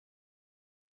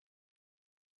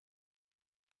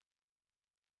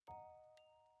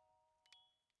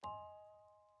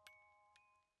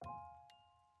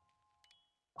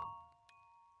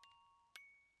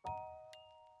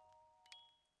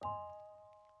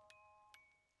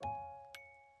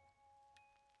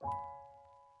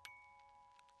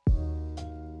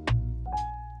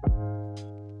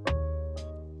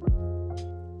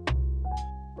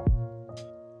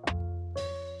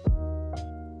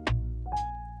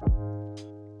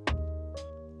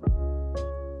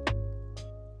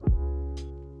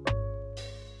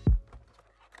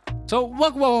So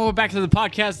welcome back to the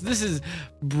podcast. This is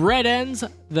Bread Ends,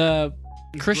 the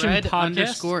Christian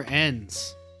podcast.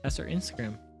 _ends. That's our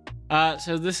Instagram.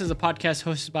 So this is a podcast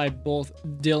hosted by both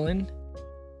Dylan.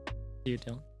 You,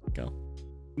 Dylan. Go.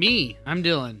 Me. I'm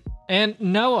Dylan. And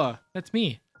Noah. That's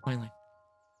me. Finally.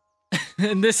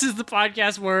 And this is the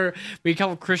podcast where we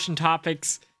cover Christian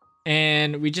topics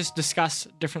and we just discuss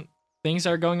different things that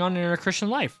are going on in our Christian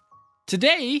life.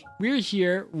 Today, we're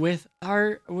here with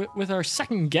our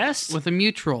second guest. With a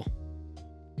mutual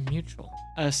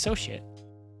Associate,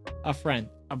 a friend,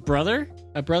 a brother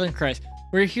in Christ.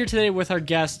 We're here today with our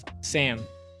guest, Sam. You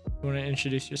want to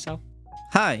introduce yourself?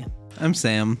 Hi, I'm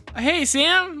Sam. Hey,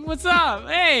 Sam, what's up?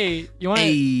 Hey, you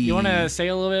want to say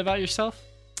a little bit about yourself?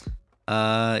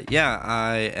 Yeah,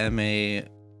 I am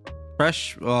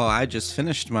I just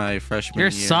finished my freshman year. You're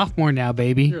a sophomore now,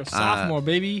 baby. You're a sophomore,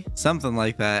 baby. Something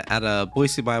like that at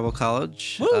Boise Bible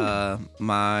College. Woo.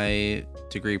 My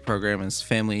degree program is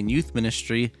Family and Youth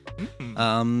Ministry.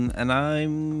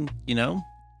 And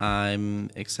I'm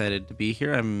excited to be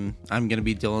here. I'm going to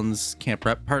be Dylan's camp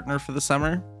rep partner for the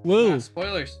summer. Woo.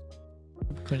 Spoilers.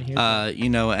 Couldn't hear that.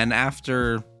 And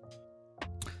after,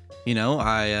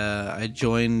 I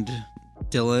joined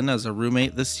Dylan as a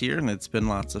roommate this year, and it's been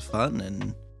lots of fun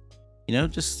and,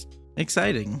 just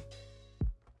exciting.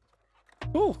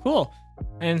 Cool.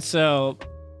 And so,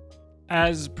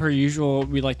 as per usual,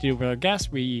 we like to do with our guests.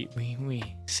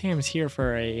 Sam's here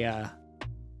for a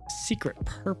secret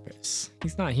purpose.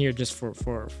 He's not here just for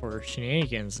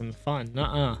shenanigans and fun.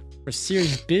 For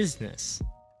serious business.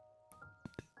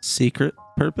 Secret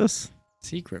purpose?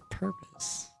 Secret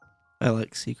purpose. I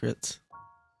like secrets.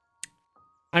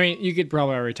 I mean, you could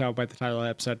probably already tell by the title of the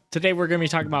episode. Today, we're going to be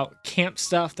talking about camp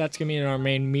stuff. That's going to be in our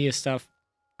main media stuff.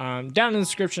 Down in the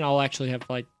description, I'll actually have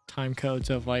time codes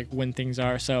of when things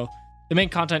are. So the main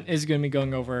content is going to be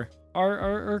going over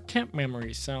our camp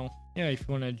memories. So yeah, if you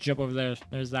want to jump over there,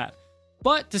 there's that.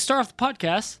 But to start off the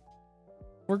podcast,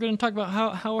 we're going to talk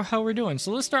about how we're doing.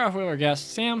 So let's start off with our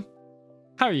guest, Sam.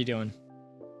 How are you doing?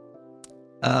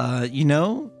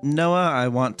 Noah, I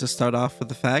want to start off with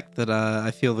the fact that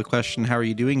I feel the question, how are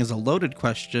you doing, is a loaded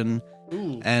question.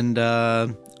 Ooh. And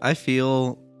I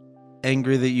feel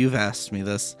angry that you've asked me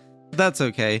this. But that's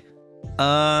okay.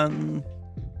 I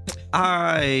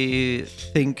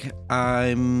think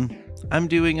I'm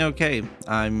doing okay.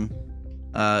 I'm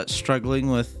struggling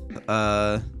with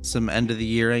some end of the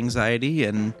year anxiety,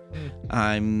 and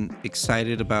I'm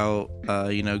excited about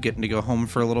getting to go home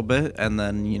for a little bit, and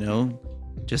then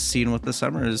just seeing what the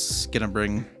summer is gonna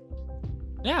bring.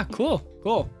 Yeah,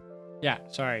 cool. Yeah,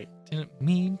 sorry, didn't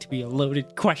mean to be a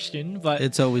loaded question, but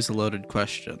It's always a loaded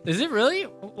question. is it really?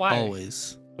 Why?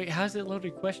 Always. Wait, how's it a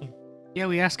loaded question? Yeah,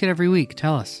 we ask it every week.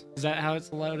 Tell us. Is that how it's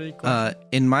a loaded question?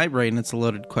 In my brain, it's a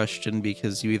loaded question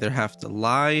because you either have to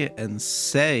lie and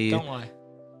say Don't lie.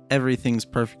 everything's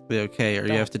perfectly okay, or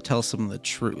Don't. you have to tell someone the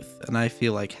truth. And I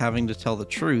feel like having to tell the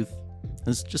truth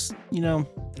is just,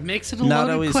 It makes it a not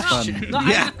loaded always question. fun. No,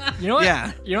 Yeah. You know what?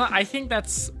 Yeah. You know what? I think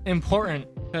that's important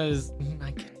because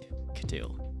I could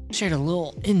do shared a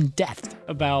little in depth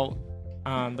about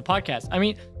the podcast. I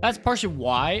mean, that's partially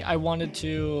why I wanted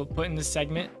to put in this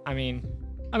segment. I mean,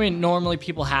 normally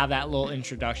people have that little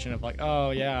introduction of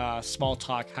oh yeah, small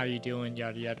talk, how you doing,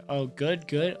 yada yada. Oh,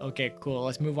 good, okay, cool.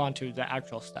 Let's move on to the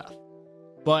actual stuff.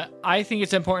 But I think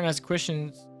it's important as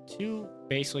Christians to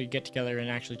basically get together and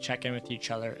actually check in with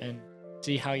each other and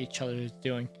see how each other is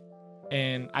doing.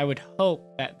 And I would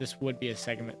hope that this would be a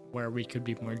segment where we could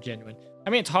be more genuine. I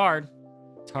mean, it's hard.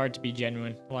 It's hard to be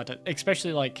genuine a lot,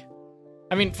 especially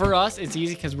for us, it's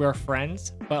easy because we're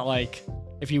friends. But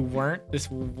if you weren't, this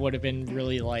would have been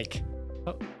really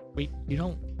oh, wait, you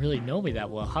don't really know me that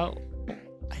well. How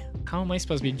am I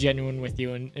supposed to be genuine with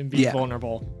you and be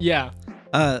vulnerable? Yeah.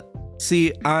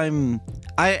 See, and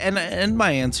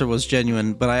my answer was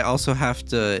genuine, but I also have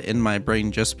to, in my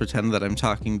brain, just pretend that I'm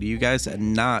talking to you guys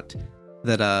and not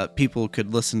that people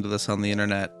could listen to this on the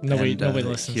internet. Nobody and,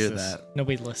 listens hear to this. that.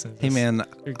 Nobody listens to Hey this. man,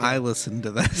 You're good. I listened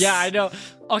to this. Yeah, I know.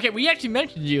 Okay, we actually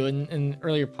mentioned you in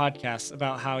earlier podcasts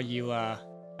about how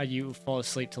you fall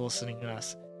asleep to listening to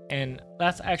us. And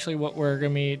that's actually what we're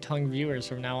going to be telling viewers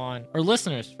from now on, or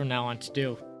listeners from now on, to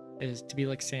do, is to be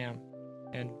like Sam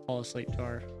and fall asleep to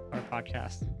our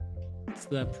podcast. It's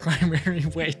the primary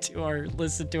way to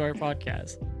listen to our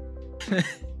podcast.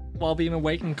 While being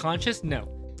awake and conscious?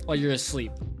 No. While you're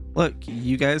asleep. Look,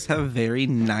 you guys have very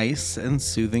nice and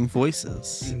soothing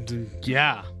voices.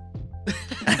 Yeah.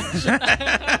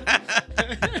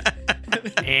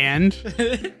 And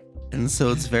And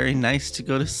so it's very nice to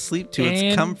go to sleep to. It's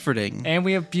And- comforting. And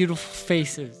we have beautiful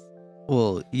faces.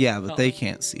 Well, yeah, but Oh. they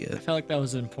can't see I it. felt like that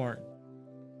was important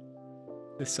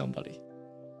to somebody.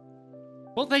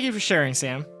 Well, thank you for sharing,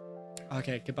 Sam.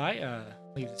 Okay, goodbye.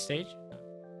 Leave the stage.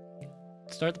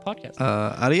 Start the podcast.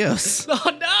 Adios.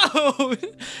 Oh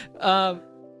no!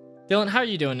 Dylan, how are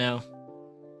you doing now?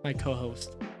 My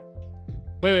co-host.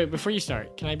 Wait, before you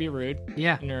start, can I be rude?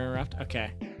 Yeah. Interrupt?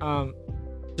 Okay.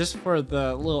 Just for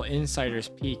the little insider's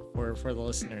peek for the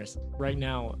listeners. Right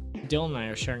now, Dylan and I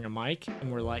are sharing a mic,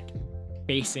 and we're like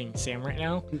facing Sam right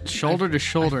now. Shoulder to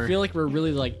shoulder. I feel like we're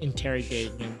really like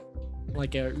interrogating him,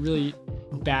 like a really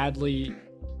badly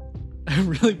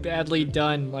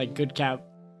done like good cop,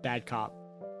 bad cop.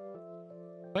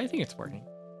 But I think it's working.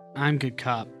 I'm good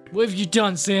cop. What have you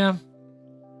done, Sam?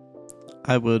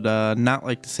 I would not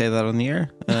like to say that on the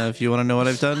air. If you want to know what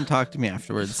I've done, talk to me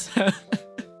afterwards.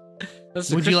 That's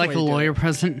the Would you Christian like way a to do lawyer it.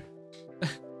 present?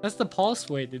 That's the Paul's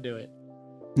way to do it.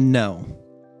 No.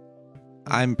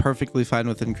 I'm perfectly fine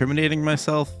with incriminating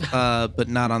myself, but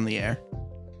not on the air.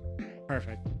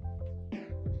 Perfect.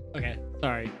 Okay,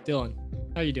 sorry, Dylan.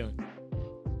 How you doing?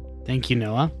 Thank you,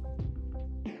 Noah.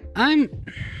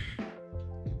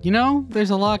 There's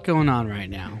a lot going on right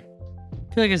now.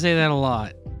 I feel like I say that a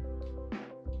lot.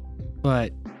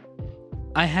 But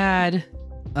I had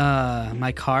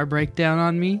my car break down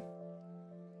on me.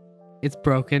 It's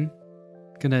broken.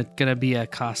 Gonna be a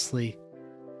costly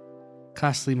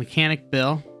mechanic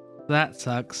bill. That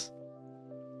sucks.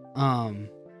 And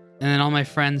then all my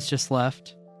friends just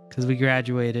left because we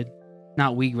graduated.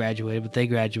 Not we graduated, but they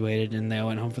graduated and they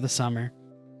went home for the summer.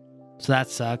 So that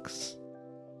sucks.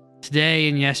 Today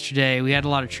and yesterday we had a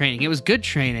lot of training. It was good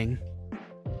training,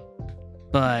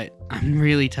 but I'm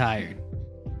really tired.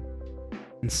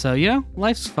 And so,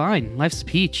 life's fine. Life's a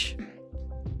peach.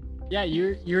 Yeah,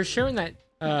 you were sharing that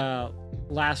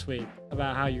last week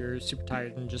about how you're super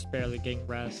tired and just barely getting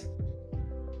rest.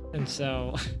 And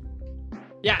so,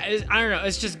 yeah, I don't know.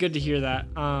 It's just good to hear that.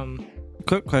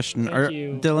 Quick question. Thank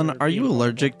you Dylan, for are you being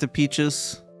allergic to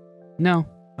peaches? No,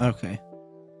 Okay.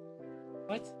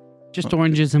 What? just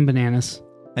oranges and bananas.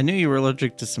 I knew you were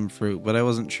allergic to some fruit, but I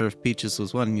wasn't sure if peaches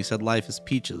was one. You said life is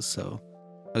peaches, so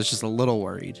I was just a little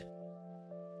worried.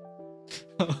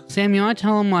 Sam, you want to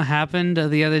tell them what happened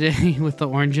the other day with the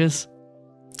oranges?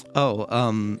 Oh,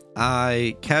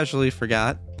 I casually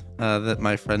forgot that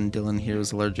my friend Dylan here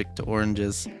was allergic to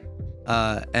oranges.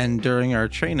 And during our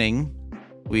training,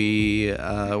 we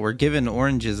were given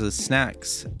oranges as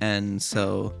snacks. And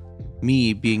so,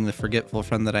 me being the forgetful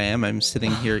friend that I am, I'm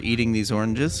sitting here eating these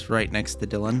oranges right next to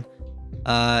Dylan.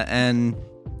 And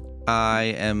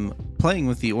I am playing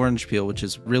with the orange peel, which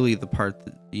is really the part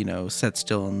that, sets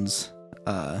Dylan's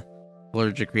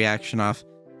allergic reaction off.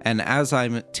 And as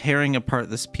I'm tearing apart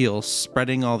this peel,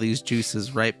 spreading all these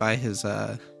juices right by his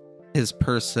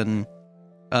person,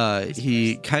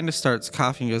 he kind of starts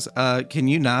coughing. Goes, "Can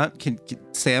you not? Can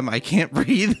Sam? I can't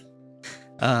breathe."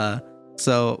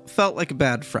 So felt like a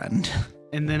bad friend.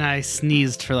 And then I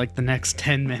sneezed for like the next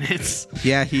 10 minutes.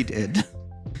 Yeah, he did.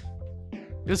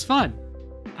 It was fun.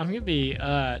 I'm gonna be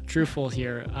truthful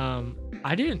here.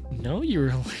 I didn't know you were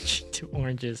allergic to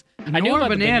oranges. I knew Nor about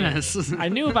bananas. I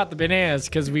knew about the bananas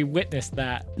because we witnessed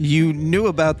that. You knew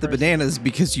about the bananas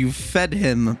because you fed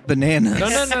him bananas.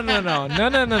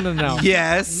 No.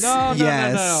 Yes. No.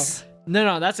 Yes.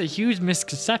 No, that's a huge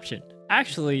misconception.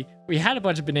 Actually, we had a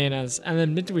bunch of bananas, and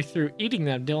then midway through eating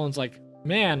them, Dylan's like,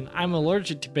 "Man, I'm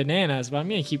allergic to bananas, but I'm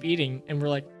gonna keep eating." And we're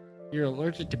like, "You're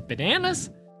allergic to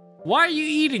bananas? Why are you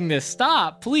eating this?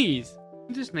 Stop, please."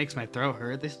 It just makes my throat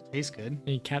hurt. They still taste good. And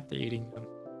he kept eating them.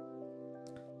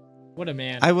 What a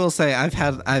man. I will say I've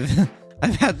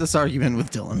had this argument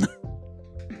with Dylan.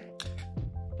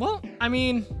 Well, I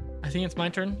mean, I think it's my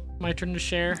turn. My turn to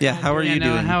share. Yeah, how are you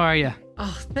Noah, doing? How are you?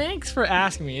 Oh, thanks for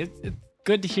asking me. It's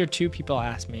good to hear two people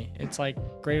ask me. It's like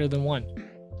greater than one.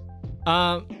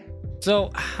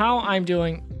 So how I'm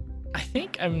doing, I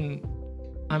think I'm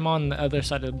on the other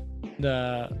side of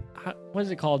what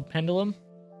is it called? Pendulum?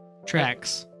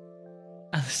 Tracks.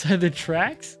 Other side of the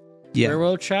tracks? Yeah.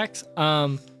 Railroad tracks.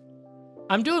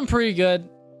 I'm doing pretty good,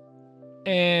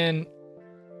 and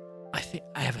I think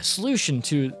I have a solution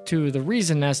to the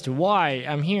reason as to why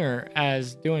I'm here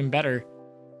as doing better.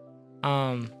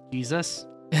 Jesus.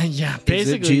 Yeah, Is it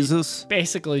basically Jesus?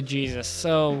 Basically Jesus.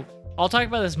 So I'll talk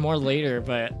about this more later,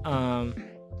 but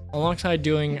alongside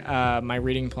doing my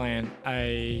reading plan,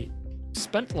 I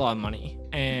spent a lot of money,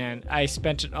 and I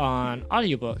spent it on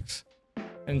audiobooks.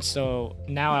 And so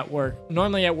now at work,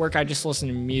 normally at work I just listen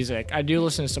to music. I do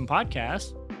listen to some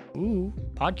podcasts. Ooh,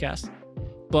 podcasts.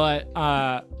 But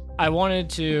I wanted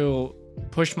to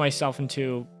push myself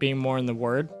into being more in the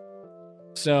Word.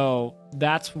 So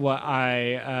that's what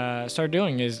I started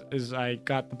doing is I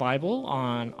got the Bible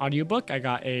on audiobook. I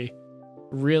got a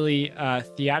really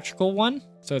theatrical one,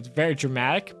 so it's very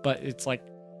dramatic, but it's like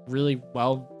really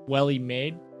well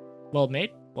made.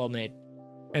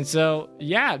 And so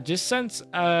yeah, just since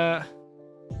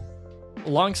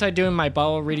alongside doing my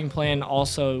Bible reading plan,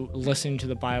 also listening to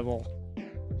the Bible.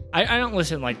 I don't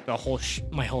listen like the whole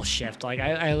my whole shift. Like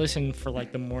I listen for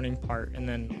like the morning part, and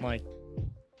then like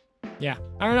yeah,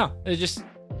 I don't know. It's just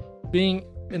being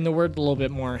in the Word a little bit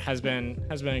more has been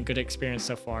a good experience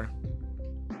so far.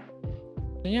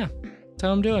 So yeah, that's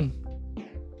how I'm doing.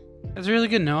 That's really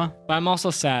good, Noah. But I'm also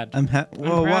sad.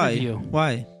 Well, proud why? of you.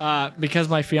 Why? Because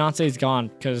my fiance is gone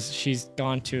because she's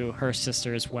gone to her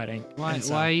sister's wedding. Why? And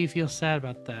so Why you feel sad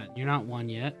about that? You're not one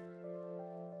yet.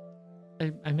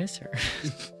 I miss her.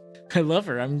 I love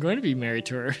her. I'm going to be married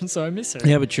to her, so I miss her.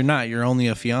 Yeah, but you're not. You're only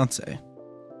a fiance.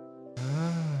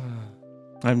 Ah.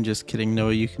 I'm just kidding.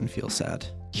 Noah, you can feel sad.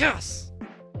 Yes.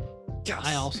 Yes.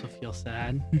 I also feel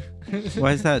sad.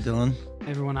 Why is that, Dylan?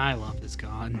 Everyone I love is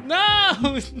gone.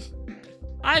 No.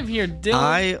 I'm here, Dylan.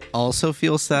 I also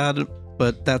feel sad,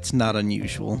 but that's not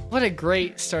unusual. What a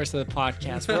great start to the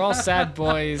podcast. We're all sad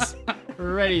boys.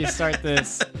 We're ready to start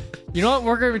this. You know what?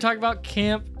 We're going to be talking about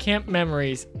camp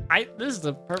memories. This is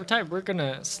the perfect time. We're going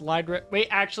to slide wait,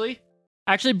 actually,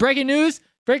 breaking news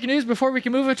before we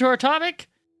can move into our topic.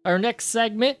 Our next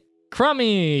segment,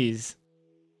 Crummies.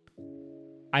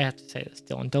 I have to say this,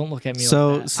 Dylan. Don't look at me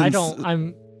like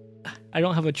that. I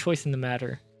don't have a choice in the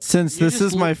matter. Since You this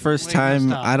just is my look- first wait, no, time,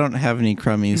 stop. I don't have any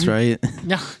crummies, right?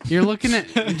 No. You're looking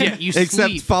at you Except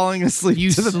sleep. falling asleep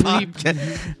You to the sleep.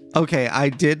 podcast. Okay, I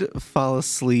did fall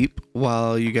asleep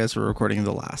while you guys were recording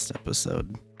the last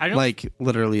episode. I don't Like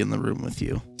literally in the room with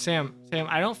you. Sam,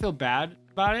 I don't feel bad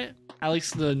about it. At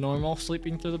least the normal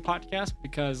sleeping through the podcast,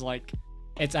 because like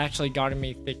it's actually gotten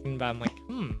me thinking about. I'm like,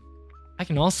 I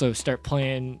can also start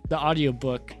playing the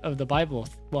audiobook of the Bible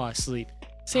while I sleep.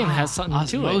 Sam has something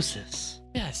to it. Osmosis.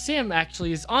 Yeah, Sam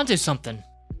actually is onto something.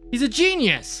 He's a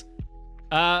genius.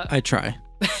 I try.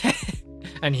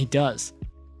 And he does.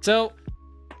 So,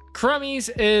 Crummies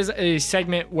is a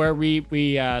segment where we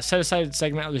set aside a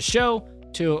segment of the show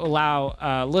to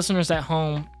allow listeners at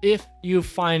home, if you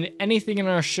find anything in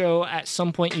our show at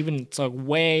some point, even it's like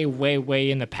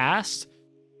way in the past,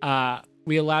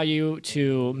 we allow you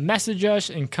to message us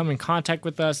and come in contact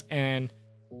with us and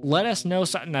let us know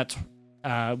something that's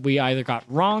we either got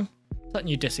wrong, something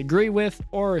you disagree with,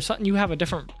 or something you have a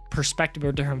different perspective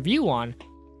or different view on.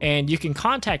 And you can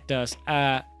contact us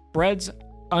at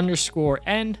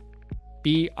breads_end,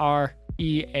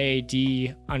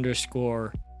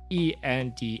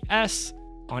 BREAD_ENDS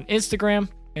on Instagram.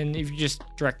 And if you just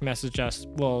direct message us,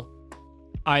 we'll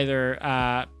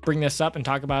either bring this up and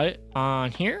talk about it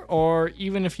on here, or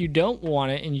even if you don't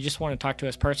want it and you just want to talk to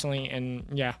us personally, and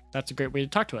yeah, that's a great way to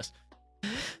talk to us.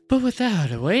 But with that out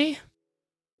of the way,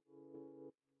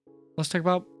 let's talk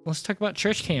about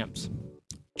church camps.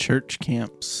 Church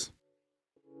camps.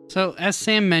 So, as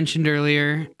Sam mentioned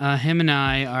earlier, him and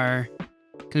I are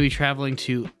going to be traveling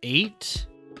to 8.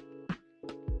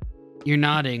 You're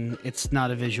nodding. It's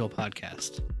not a visual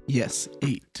podcast. Yes,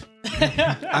 8.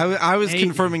 I was 8.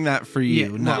 confirming that for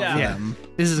you, Yeah, not yeah. for Yeah. them.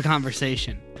 This is a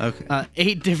conversation. Okay.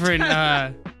 8 different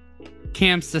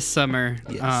camps this summer,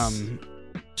 Yes.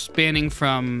 spanning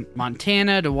from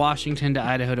Montana to Washington to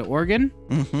Idaho to Oregon.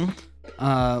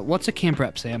 Mm-hmm. What's a camp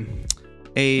rep, Sam?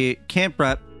 A camp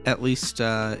rep, at least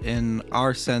in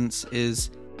our sense,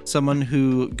 is someone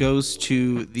who goes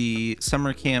to the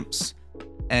summer camps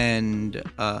and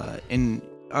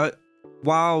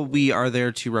while we are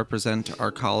there to represent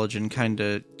our college and kind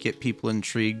of get people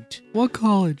intrigued. What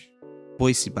college?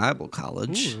 Boise Bible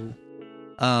College. Ooh.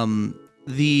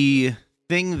 The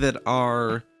thing that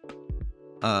our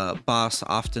boss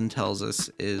often tells us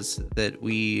is that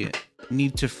we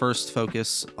need to first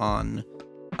focus on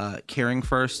caring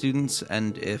for our students,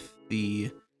 and if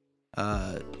the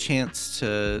chance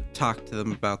to talk to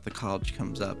them about the college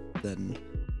comes up, then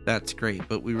that's great.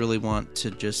 But we really want to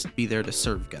just be there to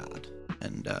serve God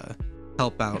and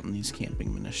help out in these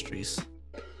camping ministries.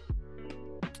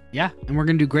 Yeah, and we're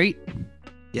going to do great.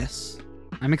 Yes,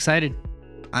 I'm excited.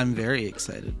 I'm very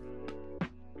excited.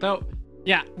 So,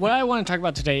 yeah, what I want to talk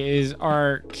about today is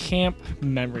our camp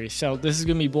memories. So this is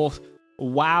going to be both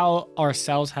while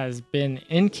ourselves has been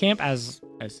in camp as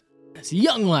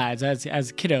young lads, as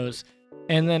kiddos,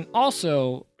 and then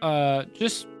also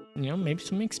just, maybe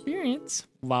some experience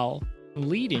while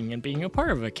leading and being a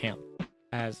part of a camp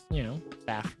as,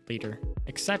 staff leader,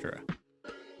 etc.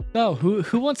 So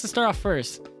who wants to start off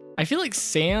first? I feel like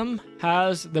Sam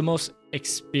has the most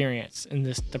experience in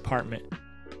this department.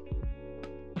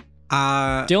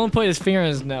 Dylan put his finger in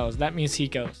his nose. That means he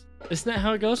goes. Isn't that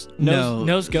how it goes?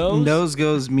 Nose goes? Nose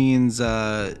goes means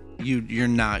you're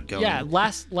not going. Yeah,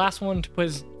 last one to put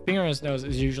his finger in his nose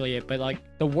is usually it, but like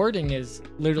the wording is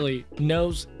literally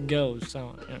nose goes.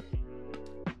 So yeah.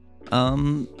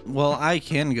 Well, I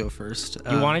can go first.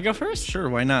 You want to go first? Sure,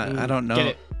 why not? Ooh, I don't know. get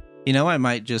it. You know, I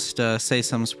might just say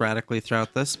some sporadically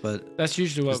throughout this, but That's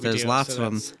usually what we do. there's lots so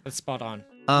of them. That's spot on.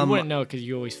 You wouldn't know because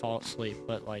you always fall asleep,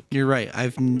 but like You're right. I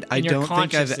don't think I've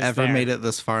conscious is ever there. made it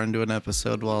this far into an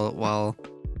episode while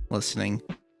listening.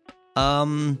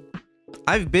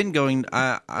 I've been going.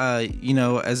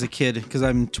 As a kid, because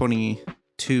I'm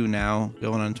 22 now,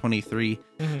 going on 23.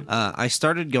 Mhm. I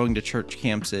started going to church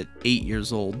camps at 8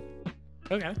 years old.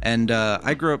 Okay. And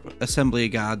I grew up Assembly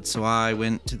of God, so I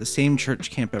went to the same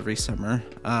church camp every summer.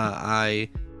 I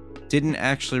didn't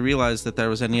actually realize that there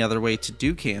was any other way to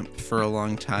do camp for a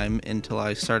long time until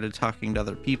I started talking to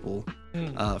other people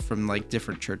from like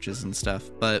different churches and stuff.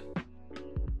 But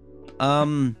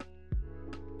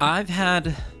I've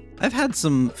had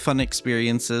some fun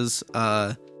experiences.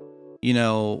 One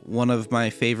of my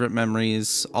favorite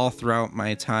memories all throughout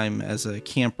my time as a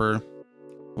camper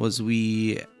was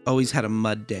we always had a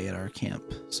mud day at our camp.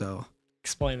 So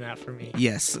Explain that for me.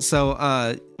 yes. So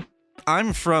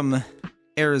I'm from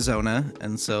Arizona,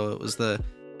 and so it was the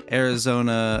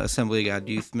Arizona Assembly of God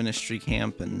Youth Ministry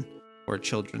Camp, and or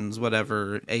children's,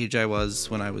 whatever age I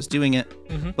was when I was doing it.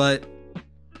 Mhm. But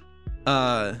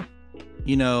at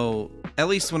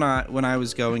least when I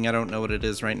was going, I don't know what it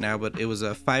is right now, but it was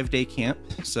a 5-day camp.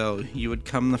 So you would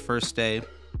come the first day.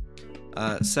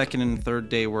 Second and third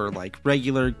day were like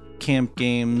regular camp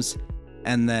games,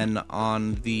 and then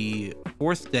on the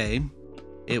fourth day,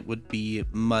 it would be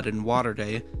mud and water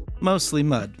day, mostly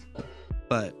mud,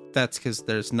 but that's because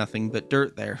there's nothing but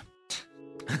dirt there.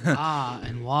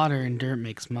 And water and dirt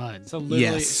makes mud. So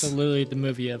literally, Yes. the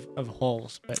movie of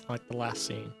Holes, but like the last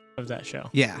scene of that show.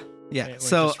 Yeah. Wait,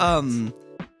 So just friends.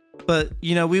 but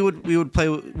we would play.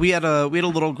 We had a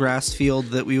little grass field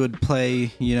that we would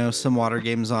play some water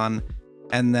games on,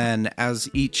 and then as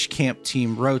each camp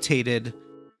team rotated,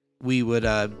 we would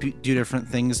do different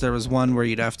things. There was one where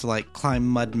you'd have to like climb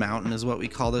Mud Mountain, is what we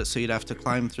called it. So you'd have to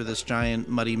climb through this giant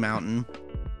muddy mountain,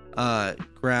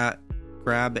 grab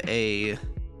a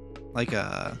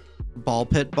ball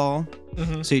pit ball.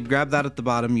 Mhm. So you'd grab that at the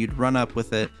bottom, you'd run up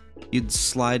with it, you'd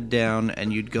slide down,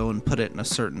 and you'd go and put it in a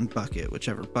certain bucket,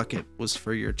 whichever bucket was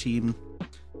for your team.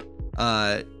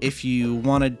 If you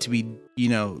wanted to be,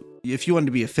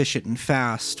 efficient and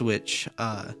fast, which,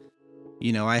 I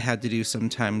had to do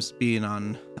sometimes being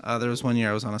on, there was one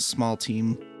year I was on a small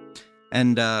team,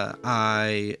 and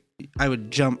I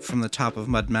would jump from the top of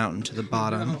Mud Mountain to the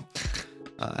bottom.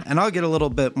 And I'll get a little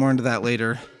bit more into that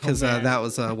later, because man. that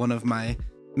was one of my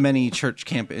many church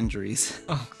camp injuries.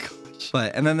 Oh gosh.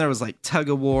 And then there was like tug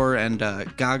of war and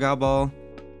Gaga ball.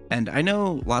 And I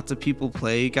know lots of people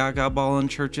play Gaga ball in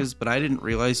churches, but I didn't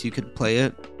realize you could play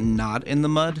it not in the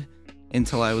mud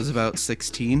until I was about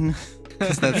 16,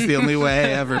 because that's the only way I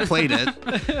ever played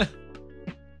it.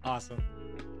 Awesome.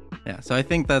 Yeah, so I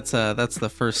think that's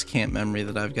the first camp memory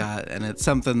that I've got, and it's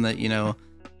something that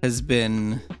has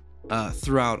been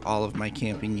throughout all of my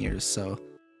camping years. So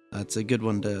it's a good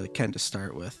one to kind of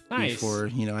start with before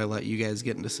I let you guys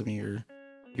get into some of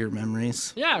your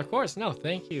memories. Yeah, of course. No,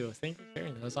 thank you. Thank you for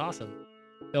sharing. That was awesome.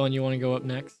 Dylan, you want to go up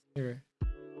next?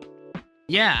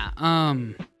 Yeah.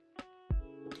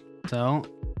 So,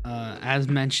 as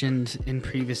mentioned in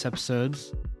previous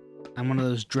episodes, I'm one of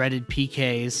those dreaded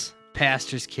PKs,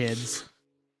 pastor's kids,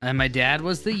 and my dad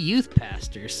was the youth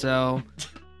pastor. So,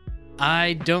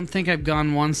 I don't think I've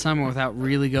gone one summer without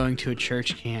really going to a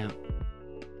church camp.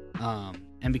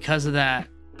 And because of that,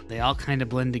 they all kind of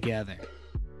blend together.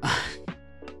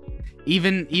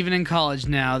 Even in college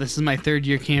now, this is my third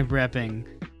year camp repping,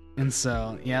 and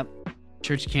so yep,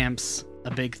 church camp's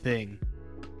a big thing.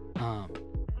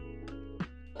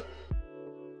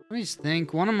 Let me just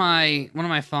think. One of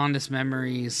my fondest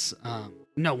memories,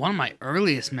 one of my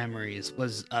earliest memories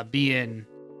was being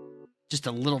just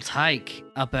a little tyke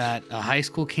up at a high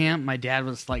school camp. My dad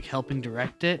was like helping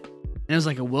direct it, and it was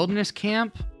like a wilderness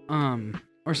camp,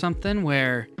 or something,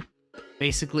 where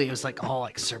basically it was like all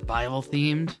like survival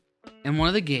themed. And one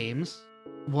of the games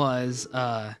was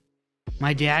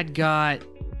my dad got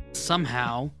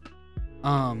somehow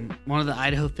one of the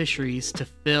Idaho fisheries to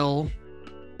fill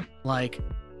like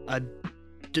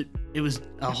it was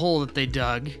a hole that they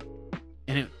dug,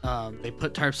 and it they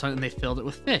put tarps on it and they filled it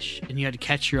with fish, and you had to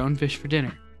catch your own fish for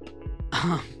dinner.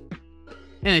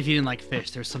 And if you didn't like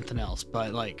fish, there was something else.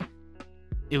 But like,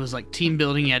 it was like team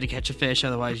building. You had to catch a fish,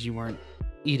 otherwise you weren't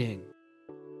eating.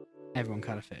 Everyone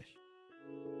caught a fish.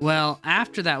 Well,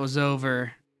 after that was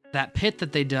over, that pit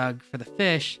that they dug for the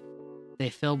fish, they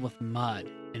filled with mud,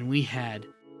 and we had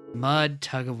mud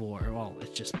tug of war. Well,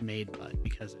 it's just made mud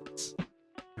because it's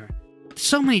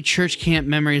so many church camp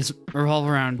memories revolve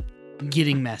around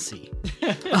getting messy.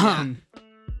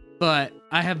 But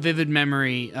I have vivid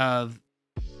memory of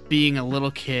being a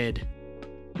little kid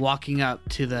walking up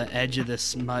to the edge of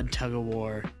this mud tug of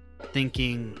war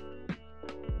thinking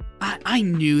I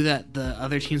knew that the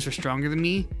other teams were stronger than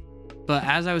me, but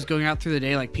as I was going out through the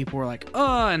day, like people were like,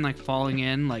 oh, and like falling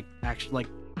in, like actually like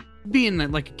being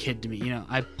like a kid to me, you know,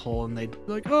 I pull and they'd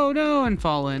be like, oh no, and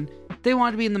fall in. They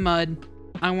wanted to be in the mud.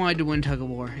 I wanted to win tug of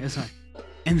war. It was like,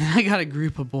 and then I got a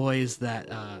group of boys that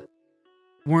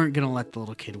weren't going to let the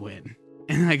little kid win.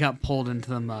 And I got pulled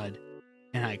into the mud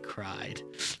and I cried.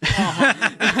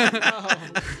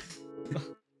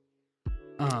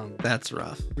 That's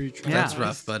rough. Yeah. That's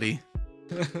rough, buddy.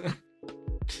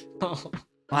 Oh.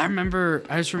 I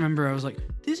just remember I was like,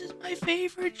 this is my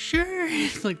favorite shirt.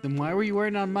 It's like, then why were you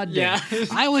wearing it on mud day? Yeah.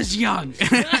 I was young.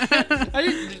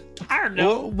 I don't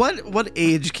know. Well, what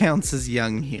age counts as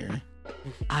young here?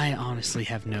 I honestly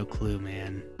have no clue,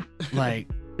 man. Like,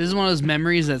 this is one of those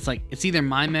memories that's like, it's either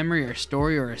my memory or a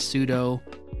story or a pseudo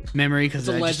memory because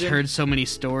It's a I just legend. heard so many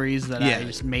stories that Yeah. I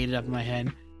just made it up in my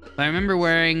head. But I remember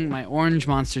wearing my Orange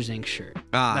Monsters Inc. shirt.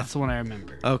 Ah, That's the one I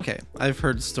remember. okay. I've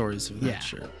heard stories of that Yeah.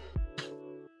 shirt.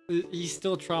 He's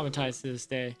still traumatized to this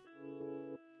day.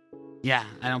 Yeah,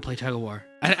 I don't play tug of war.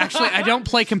 I don't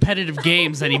play competitive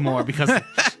games anymore because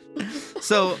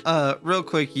So, real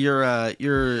quick,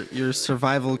 your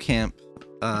survival camp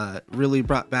really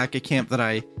brought back a camp that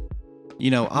I,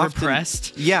 often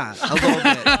repressed. Yeah, a little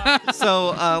bit.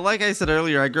 So, like I said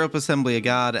earlier, I grew up Assembly of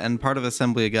God, and part of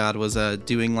Assembly of God was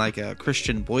doing like a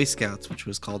Christian Boy Scouts, which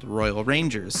was called Royal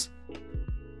Rangers.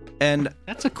 And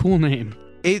That's a cool name.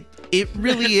 it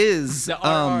really is. The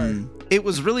RR. It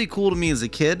was really cool to me as a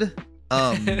kid.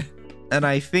 And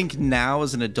I think now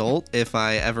as an adult, if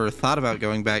I ever thought about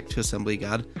going back to Assembly of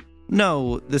God,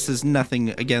 no, this is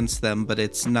nothing against them, but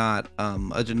it's not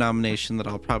a denomination that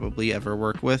I'll probably ever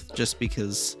work with just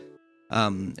because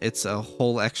it's a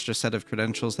whole extra set of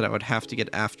credentials that I would have to get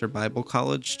after Bible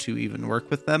college to even work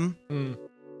with them.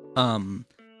 Mm.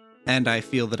 And I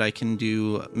feel that I can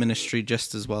do ministry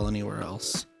just as well anywhere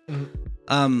else.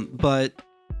 But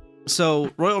so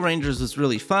Royal Rangers was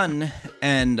really fun,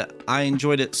 and I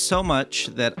enjoyed it so much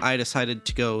that I decided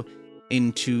to go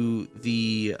into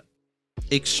the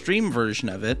extreme version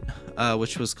of it,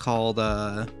 which was called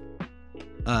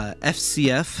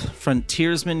FCF,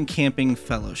 Frontiersman Camping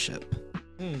Fellowship,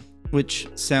 which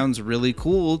sounds really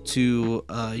cool to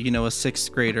a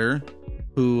sixth grader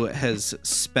who has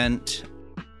spent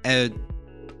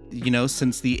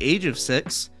since the age of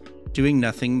 6 doing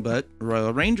nothing but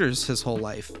Royal Rangers his whole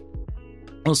life.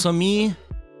 Well, so me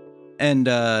and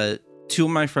 2 of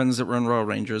my friends that were in Royal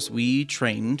Rangers, we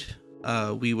trained.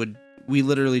 We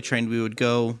literally trained. We would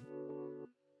go.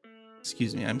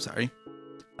 Excuse me, I'm sorry.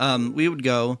 We would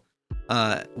go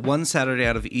one Saturday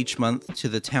out of each month to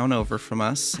the town over from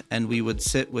us, and we would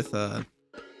sit with the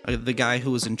guy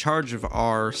who was in charge of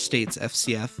our state's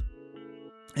FCF,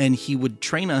 and he would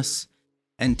train us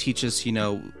and teach us,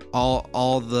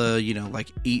 all the,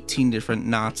 like 18 different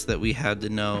knots that we had to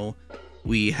know.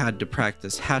 We had to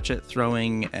practice hatchet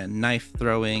throwing and knife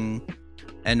throwing,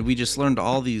 and we just learned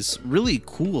all these really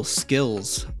cool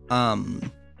skills.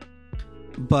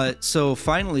 But so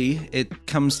finally it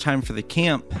comes time for the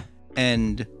camp,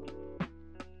 and,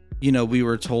 we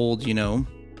were told,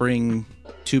 bring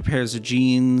 2 pairs of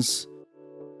jeans,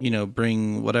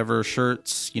 bring whatever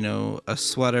shirts, a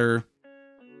sweater,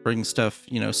 bring stuff,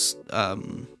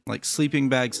 like sleeping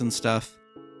bags and stuff.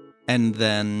 And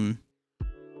then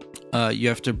you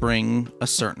have to bring a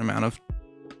certain amount of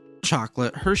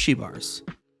chocolate Hershey bars,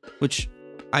 which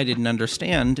I didn't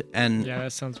understand. And Yeah,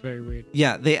 that sounds very weird.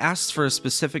 yeah, they asked for a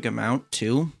specific amount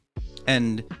too.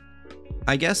 And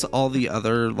I guess all the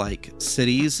other like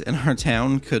cities in our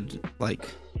town could like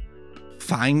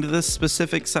find this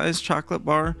specific size chocolate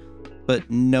bar, but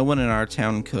no one in our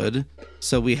town could.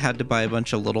 So we had to buy a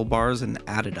bunch of little bars and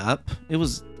add it up.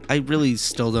 I really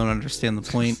still don't understand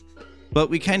the point, but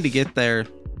we kind of get there.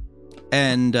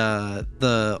 And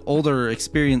the older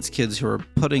experienced kids who were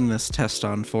putting this test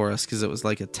on for us, because it was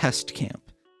like a test camp,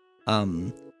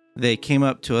 they came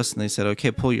up to us and they said,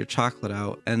 okay, pull your chocolate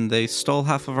out. And they stole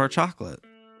half of our chocolate.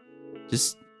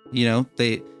 Just,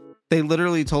 they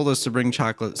literally told us to bring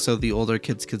chocolate so the older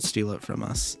kids could steal it from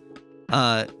us.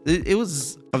 It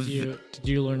was a Did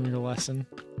you learn your lesson?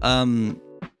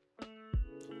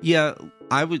 yeah,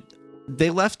 they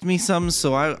left me some,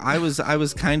 so I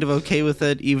was kind of okay with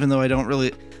it, even though I don't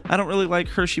really like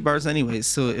Hershey bars anyways,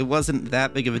 so it wasn't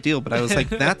that big of a deal, but I was like,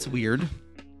 that's weird.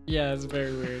 Yeah, it's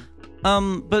very weird.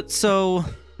 But so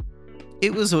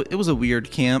it was a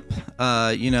weird camp.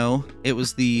 It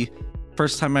was the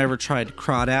first time I ever tried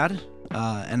crawdad,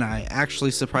 and I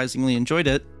actually surprisingly enjoyed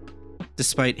it,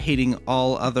 despite hating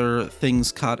all other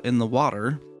things caught in the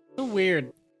water.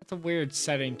 It's a weird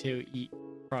setting to eat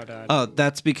crawdad.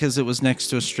 That's because it was next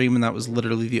to a stream, and that was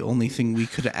literally the only thing we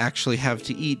could actually have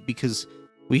to eat because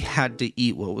we had to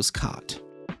eat what was caught.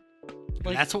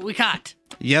 That's what we caught.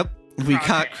 Yep, we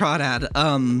caught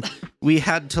crawdad. We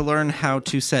had to learn how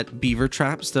to set beaver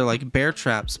traps. They're like bear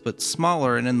traps, but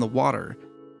smaller and in the water.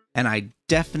 And I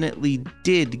definitely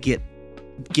did get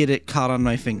it caught on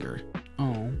my finger.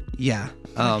 Oh. Yeah.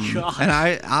 gosh. And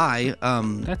I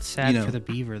That's sad for the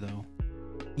beaver, though.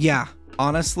 Yeah,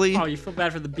 honestly. Oh, you feel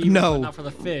bad for the beaver, No. but not for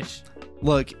the fish.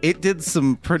 Look, it did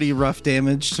some pretty rough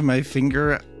damage to my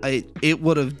finger. It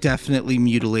would have definitely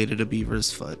mutilated a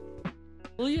beaver's foot.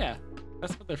 Well, yeah,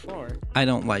 that's what they're for. I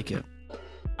don't like it.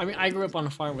 I mean, I grew up on a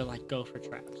farm with like gopher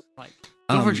traps. Like,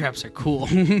 Gopher traps are cool.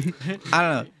 I don't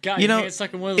know. God, You know, your hand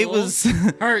stuck in one of the It was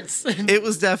hurts. it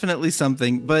was definitely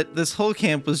something, but this whole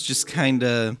camp was just kind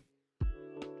of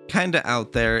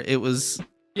out there. It was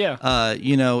yeah.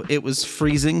 it was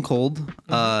freezing cold,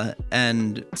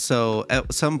 and so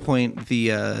at some point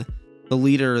the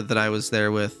leader that I was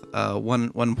there with,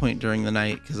 one point during the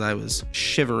night, because I was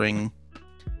shivering,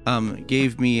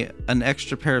 gave me an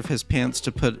extra pair of his pants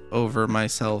to put over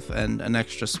myself and an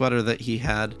extra sweater that he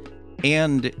had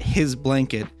and his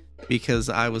blanket, because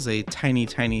I was a tiny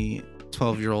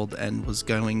 12-year-old and was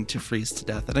going to freeze to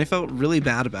death, and I felt really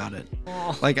bad about it.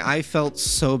 Oh. Like, I felt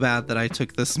so bad that I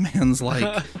took this man's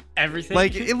like Everything.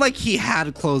 like he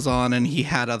had clothes on and he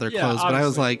had other Yeah, clothes, but I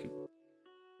was obviously. like,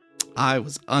 I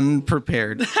was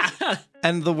unprepared.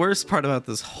 And the worst part about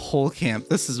this whole camp,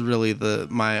 this is really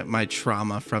my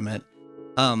trauma from it,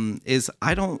 is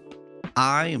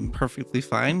I am perfectly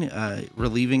fine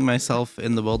relieving myself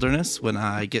in the wilderness when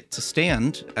I get to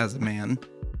stand as a man.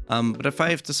 But if I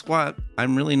have to squat,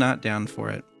 I'm really not down for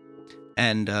it.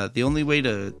 And the only way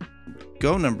to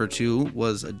go number 2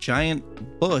 was a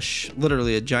giant bush,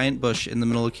 literally a giant bush in the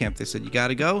middle of camp. They said, you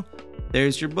gotta go.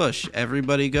 There's your bush.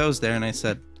 Everybody goes there. And I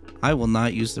said, I will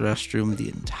not use the restroom the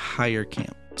entire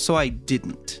camp. So I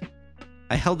didn't.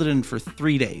 I held it in for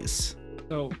 3 days.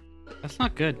 So That's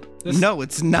not good. No,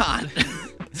 it's not.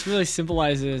 this really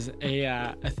symbolizes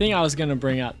a thing I was gonna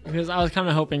bring up, because I was kind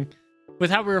of hoping, with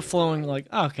how we were flowing, like,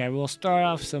 okay, we'll start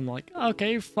off some like,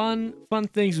 okay, fun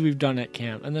things we've done at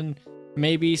camp, and then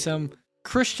maybe some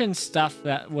Christian stuff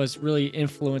that was really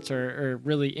influenced or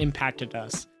really impacted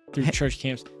us through church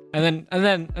camps, and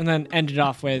then ended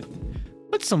off with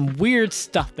some weird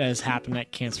stuff that has happened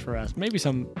at camps for us. Maybe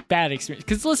some bad experience.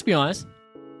 Because let's be honest,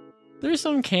 there's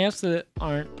some camps that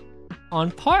aren't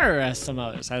on par as some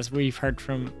others, as we've heard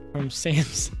from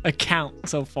Sam's account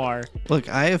so far. Look,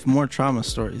 I have more trauma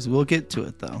stories. We'll get to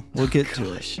it though. We'll get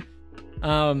to it.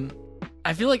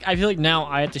 I feel like now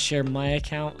I have to share my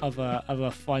account of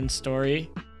a fun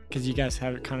story, because you guys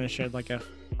have kind of shared like a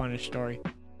funnish story.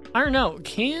 I don't know,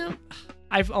 camp.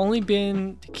 I've only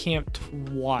been to camp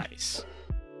twice,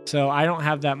 so I don't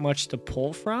have that much to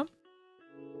pull from.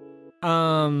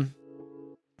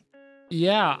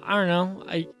 Yeah, I don't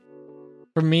know.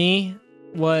 For me,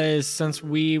 was since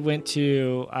we went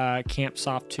to Camp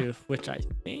Sawtooth, which I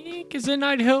think is in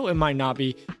Idaho. It might not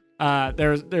be.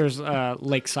 There's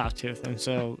Lake Sawtooth, and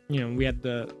so we had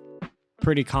the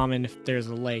pretty common, if there's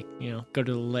a lake, go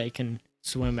to the lake and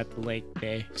swim at the lake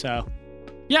day. So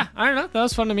yeah, I don't know. That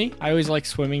was fun to me. I always like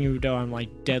swimming, even though I'm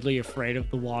like deadly afraid of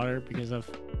the water because of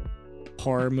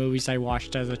horror movies I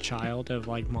watched as a child of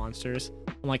like monsters.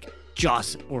 I'm like,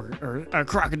 Jaws or a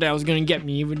crocodile is gonna get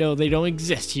me, even though they don't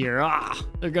exist here.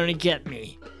 They're gonna get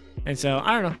me. And so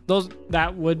I don't know.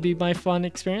 That would be my fun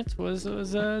experience. Was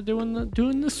doing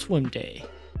the swim day.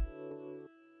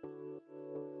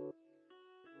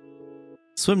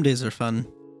 Swim days are fun.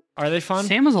 Are they fun?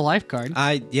 Sam was a lifeguard.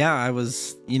 I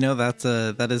was,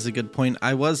 that is a good point.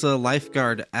 I was a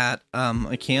lifeguard at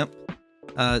a camp,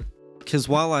 because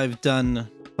while I've done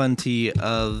plenty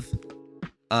of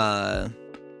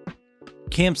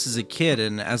camps as a kid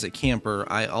and as a camper,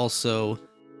 I also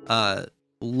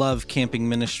love camping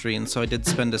ministry, and so I did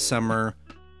spend a summer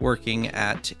working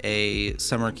at a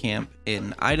summer camp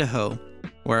in Idaho,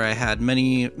 where I had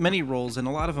many roles, and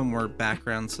a lot of them were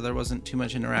background, so there wasn't too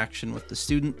much interaction with the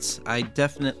students. I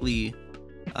definitely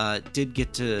did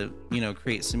get to,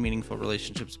 create some meaningful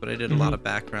relationships, but I did a lot of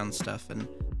background stuff. And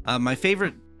my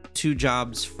favorite 2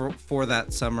 jobs for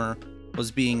that summer was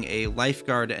being a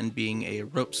lifeguard and being a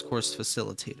ropes course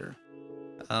facilitator.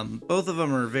 Both of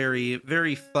them are very,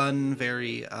 very fun,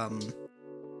 very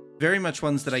much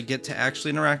ones that I get to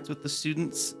actually interact with the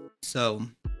students. So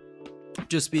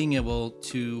just being able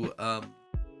to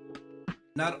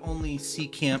not only see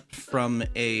camp from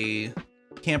a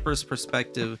camper's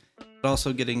perspective, but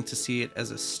also getting to see it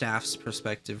as a staff's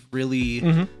perspective really,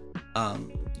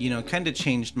 kind of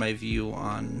changed my view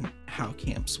on how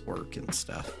camps work and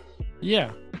stuff.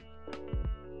 Yeah.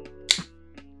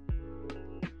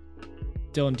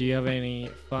 Dylan, do you have any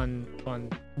fun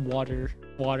water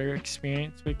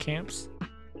experience with camps?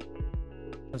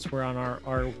 Since we're on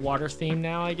our water theme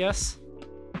now, I guess.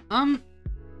 A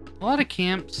lot of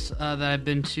camps that I've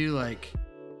been to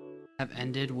have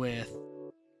ended with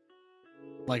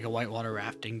a whitewater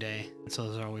rafting day, and so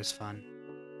those are always fun.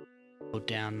 Go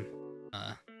down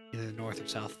either the North or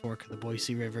South Fork of the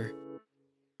Boise River.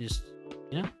 Just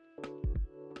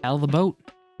paddle the boat.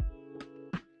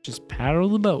 Just paddle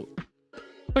the boat.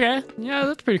 Okay, yeah,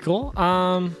 that's pretty cool.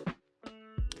 I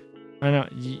don't know.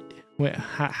 Wait,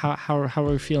 how are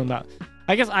we feeling about?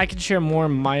 I guess I can share more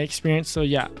of my experience. So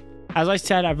yeah, as I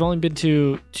said, I've only been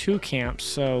to 2 camps.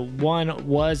 So one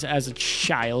was as a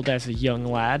child, as a young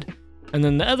lad, and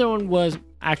then the other one was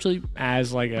actually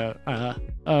as a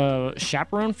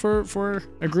chaperone for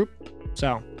a group.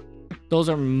 So those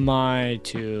are my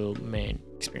 2 main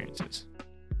experiences.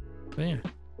 But yeah.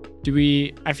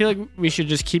 I feel like we should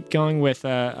just keep going with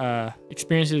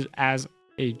experiences as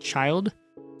a child,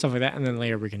 stuff like that, and then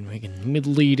later we can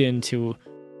lead into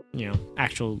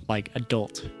actual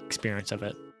adult experience of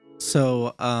it.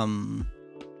 So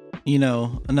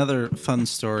another fun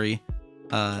story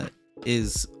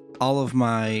is all of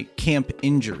my camp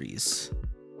injuries.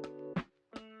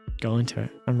 Go into it.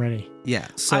 I'm ready. Yeah.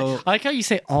 So I like how you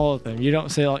say all of them. You don't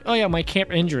say oh yeah, my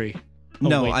camp injury. Oh,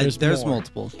 no, wait, there's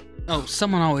multiple. Oh,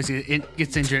 someone always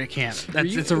gets injured at camp.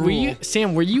 It's a rule.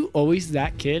 Sam, were you always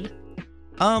that kid?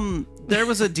 There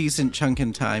was a decent chunk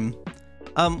in time.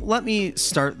 Let me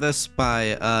start this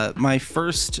by my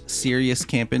first serious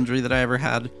camp injury that I ever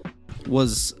had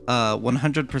was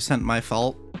 100% my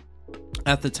fault.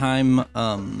 At the time,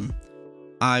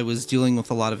 I was dealing with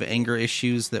a lot of anger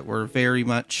issues that were very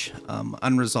much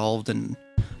unresolved and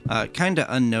kind of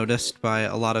unnoticed by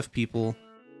a lot of people.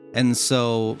 And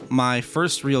so my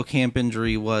first real camp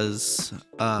injury was,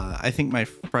 I think, my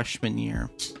freshman year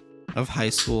of high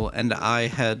school, and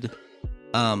I'd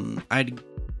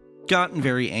gotten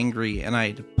very angry, and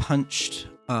I'd punched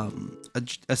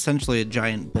essentially a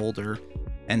giant boulder,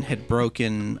 and had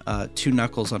broken 2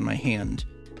 knuckles on my hand.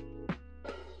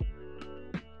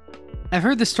 I've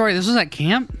heard this story. This was at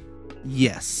camp?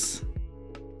 Yes.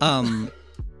 And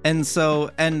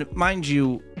mind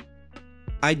you,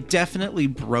 I definitely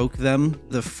broke them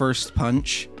the first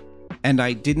punch, and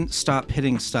I didn't stop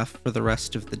hitting stuff for the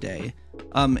rest of the day,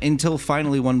 until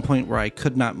finally one point where I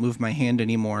could not move my hand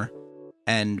anymore.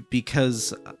 And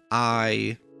because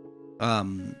I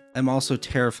am also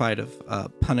terrified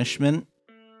of punishment,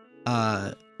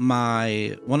 one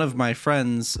of my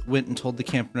friends went and told the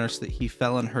camp nurse that he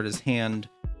fell and hurt his hand,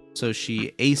 so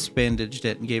she ace bandaged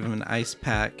it and gave him an ice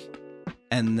pack.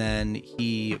 And then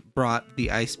he brought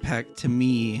the ice pack to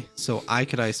me so I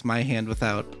could ice my hand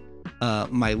without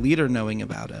my leader knowing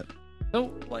about it.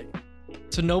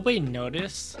 So nobody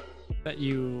noticed that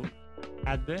you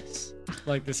had this?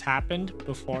 This happened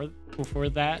before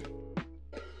that?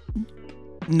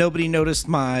 Nobody noticed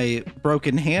my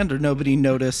broken hand, or nobody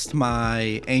noticed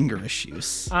my anger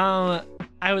issues? I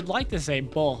would like to say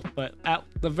both, but at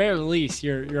the very least,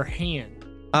 your hand.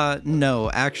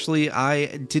 No, actually, I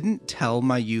didn't tell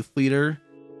my youth leader.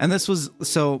 And this was,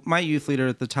 so my youth leader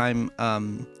at the time,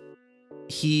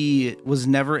 he was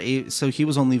he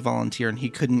was only volunteer, and he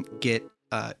couldn't get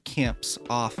camps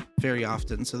off very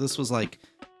often. So this was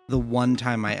the one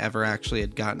time I ever actually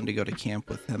had gotten to go to camp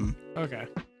with him. Okay.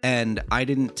 And I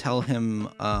didn't tell him,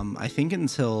 I think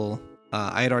until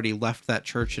I had already left that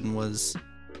church and was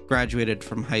graduated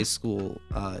from high school,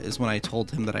 is when I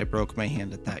told him that I broke my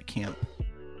hand at that camp.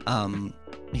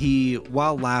 He,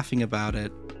 while laughing about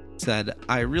it, said,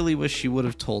 "I really wish you would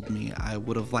have told me. I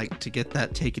would have liked to get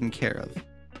that taken care of."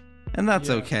 And that's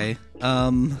okay.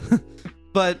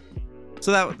 But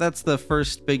so that's the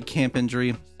first big camp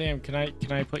injury. Sam, can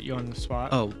I put you on the spot?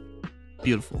 Oh,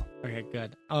 beautiful. Okay,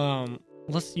 good.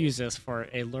 Let's use this for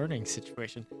a learning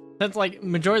situation. Since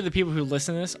majority of the people who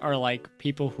listen to this are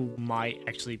people who might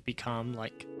actually become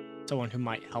someone who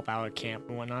might help out at camp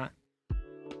and whatnot.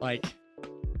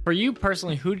 for you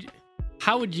personally,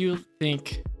 how would you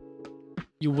think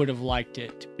you would have liked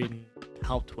it to be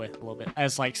helped with a little bit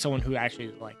as like someone who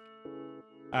actually like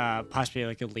possibly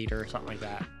like a leader or something like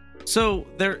that? So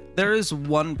there is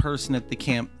one person at the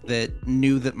camp that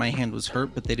knew that my hand was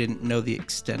hurt, but they didn't know the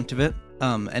extent of it.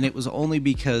 And it was only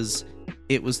because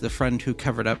it was the friend who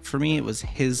covered up for me. It was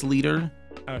his leader.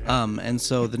 Okay. And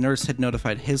so the nurse had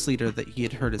notified his leader that he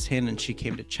had hurt his hand, and she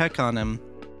came to check on him.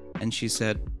 And she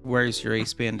said, "Where's your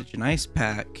ace bandage and ice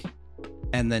pack?"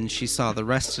 And then she saw the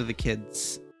rest of the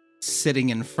kids sitting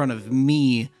in front of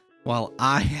me while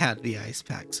I had the ice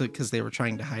pack, so because they were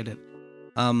trying to hide it.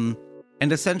 And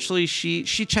essentially, she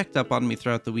checked up on me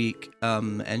throughout the week,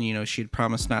 and you know, she'd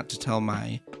promised not to tell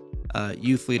my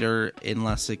youth leader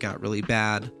unless it got really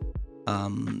bad,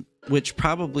 which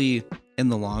probably in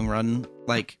the long run,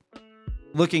 like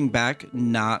looking back,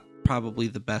 not probably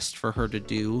the best for her to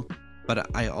do.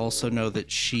 But I also know that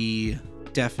she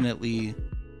definitely,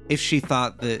 if she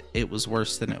thought that it was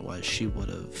worse than it was, she would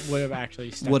have actually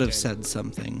said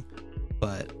something.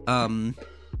 But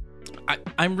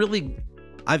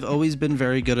I've always been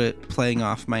very good at playing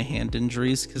off my hand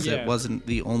injuries, because it wasn't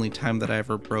the only time that I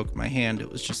ever broke my hand. It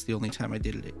was just the only time I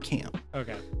did it at camp.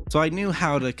 Okay. So I knew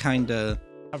how to kind of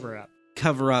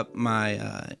cover up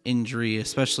my injury,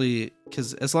 especially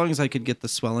because as long as I could get the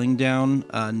swelling down,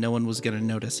 no one was going to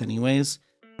notice anyways.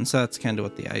 And so that's kind of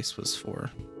what the ice was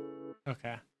for.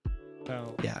 Okay.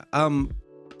 So yeah.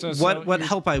 What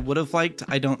help I would have liked,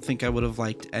 I don't think I would have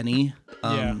liked any.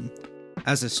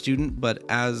 As a student, but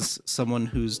as someone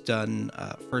who's done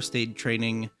first aid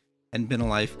training and been a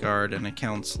lifeguard and a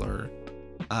counselor,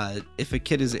 if a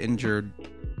kid is injured,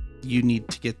 you need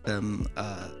to get them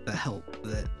the help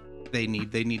that they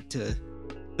need.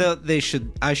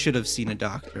 I should have seen a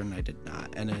doctor, and I did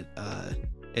not, and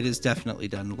it has definitely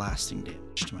done lasting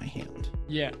damage to my hand.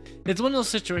 Yeah, it's one of those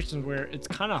situations where it's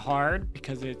kind of hard,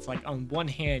 because it's like on one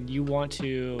hand you want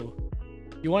to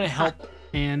help.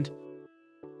 And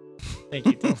thank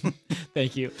you, Dylan.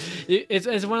 Thank you. It's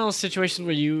one of those situations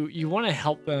where you want to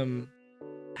help them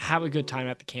have a good time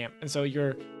at the camp, and so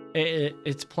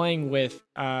it's playing with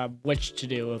which to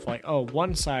do. Of like, oh,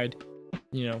 one side,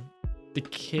 you know, the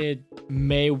kid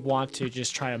may want to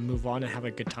just try to move on and have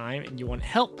a good time, and you want to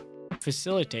help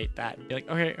facilitate that and be like,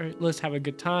 okay, all right, let's have a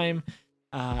good time.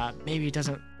 Maybe it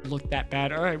doesn't look that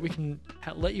bad. All right, we can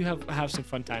let you have some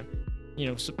fun time. You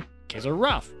know, so kids are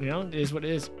rough, you know, it is what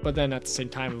it is. But then at the same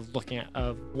time of looking at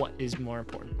what is more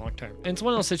important long term. And it's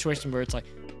one of those situations where it's like,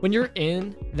 when you're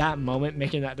in that moment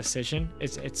making that decision,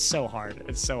 it's so hard.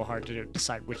 It's so hard to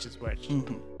decide which is which.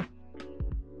 Mm-hmm.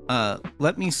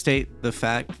 Let me state the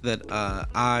fact that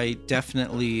I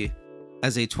definitely,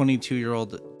 as a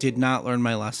 22-year-old, did not learn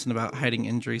my lesson about hiding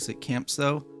injuries at camps,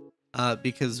 though,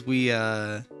 because we,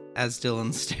 as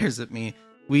Dylan stares at me,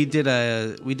 we did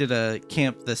a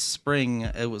camp this spring.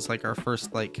 It was like our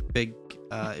first big.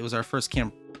 It was our first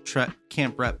camp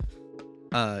rep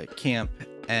camp,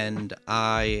 and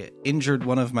I injured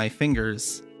one of my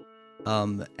fingers.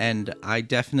 And I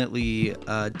definitely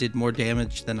did more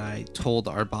damage than I told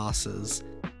our bosses,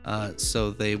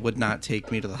 so they would not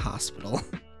take me to the hospital.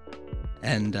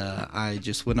 And I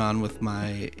just went on with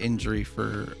my injury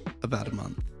for about a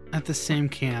month. At the same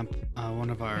camp, one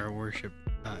of our worship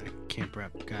camp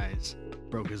rep guys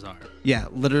broke his arm. Yeah,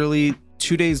 literally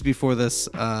 2 days before this,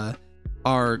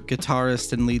 our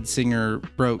guitarist and lead singer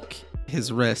broke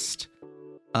his wrist.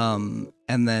 And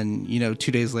then, 2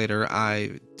 days later,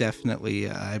 I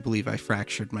believe I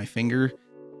fractured my finger,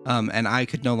 and I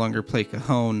could no longer play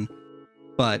cajon,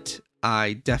 but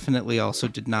I definitely also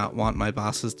did not want my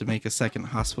bosses to make a second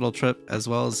hospital trip, as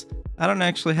well as I don't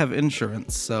actually have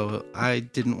insurance, so I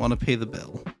didn't want to pay the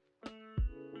bill.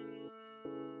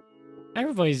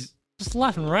 Everybody's just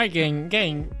left and right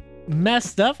getting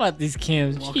messed up at these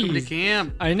camps. Welcome to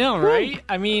camp. I know, right? Woo.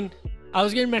 I mean, I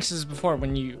was getting mentioned this before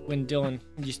when Dylan,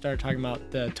 you started talking about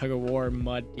the tug of war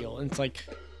mud deal. And it's like,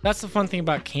 that's the fun thing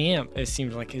about camp, it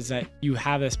seems like, is that you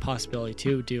have this possibility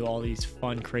to do all these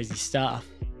fun, crazy stuff.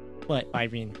 But I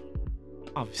mean,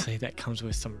 obviously that comes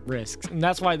with some risks. And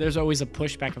that's why there's always a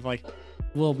pushback of like,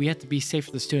 well, we have to be safe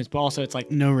for the students, but also it's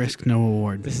like, no risk, no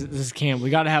reward. This is camp. We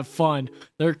got to have fun.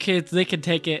 They're kids, they can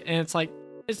take it. And it's like,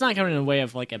 it's not coming in a way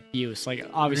of like abuse. Like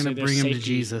obviously, we're gonna bring them to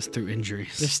Jesus through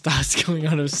injuries. There's thoughts going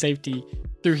on of safety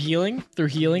through healing.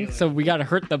 So we got to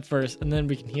hurt them first, and then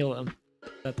we can heal them.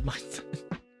 That's the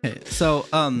mindset. Okay, so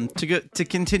to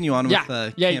continue on with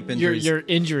camp injuries. Your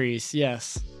injuries,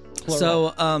 yes.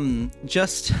 Plural. So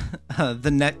just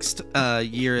the next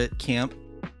year at camp,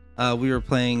 we were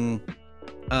playing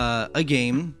a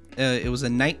game. It was a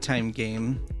nighttime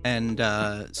game, and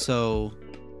so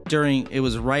it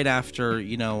was right after,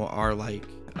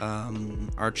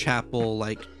 our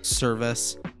chapel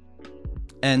service.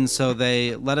 And so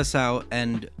they let us out,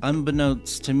 and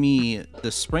unbeknownst to me,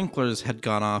 the sprinklers had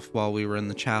gone off while we were in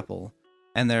the chapel.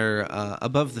 And they're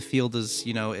above the field is,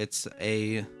 it's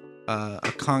a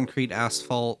concrete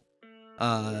asphalt,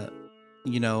 coming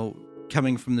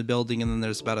from the building, and then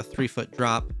there's about a 3-foot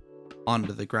drop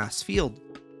onto the grass field.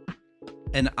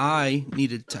 And I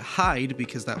needed to hide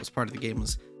because that was part of the game,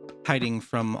 was hiding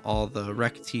from all the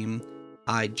rec team.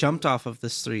 I jumped off of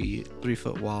this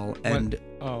 3-foot wall and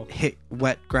hit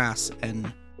wet grass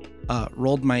and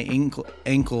rolled my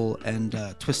ankle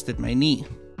and twisted my knee.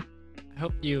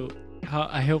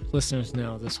 I hope listeners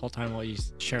know this whole time while you're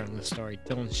sharing the story,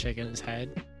 Dylan's shaking his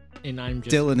head, and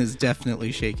Dylan is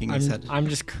definitely shaking his head. I'm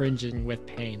just cringing with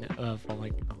pain of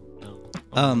like,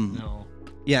 oh no.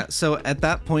 Yeah. So at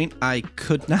that point, I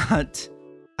couldn't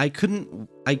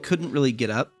really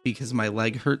get up because my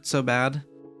leg hurt so bad.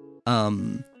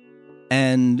 And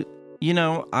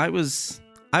I was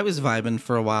vibing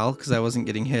for a while because I wasn't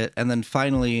getting hit, and then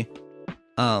finally,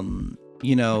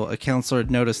 a counselor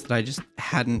had noticed that I just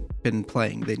hadn't been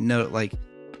playing. They know,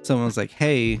 someone was like,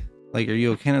 "Hey, are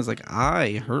you okay?" And I was like,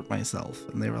 "I hurt myself,"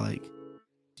 and they were like,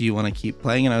 "Do you want to keep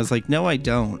playing?" And I was like, "No, I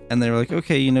don't." And they were like,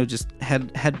 "Okay, just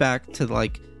head back to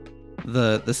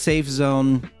the safe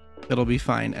zone. It'll be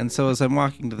fine." And so as I'm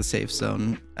walking to the safe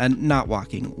zone, and not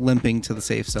walking, limping to the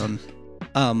safe zone,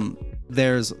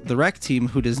 there's the rec team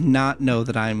who does not know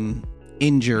that I'm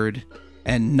injured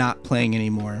and not playing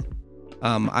anymore.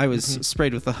 I was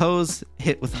sprayed with a hose,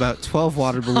 hit with about 12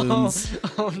 water balloons.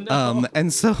 Oh no.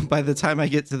 And so by the time I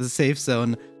get to the safe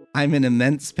zone, I'm in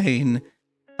immense pain,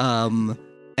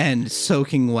 and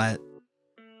soaking wet.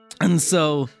 And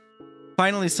so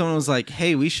finally someone was like,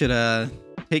 "Hey, we should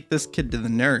take this kid to the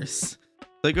nurse."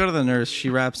 So I go to the nurse. She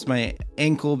wraps my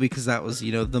ankle because that was,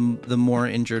 the more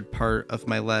injured part of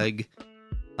my leg.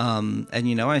 And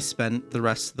I spent the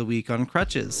rest of the week on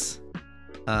crutches.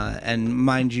 And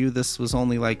mind you, this was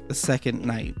only the second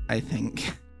night, I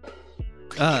think.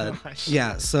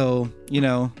 Yeah. So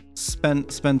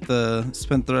spent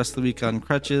the rest of the week on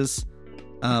crutches.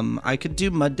 I could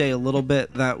do mud day a little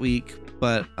bit that week,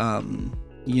 but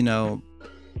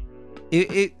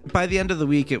it by the end of the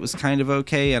week it was kind of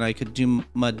okay, and I could do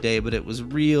mud day, but it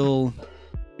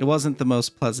wasn't the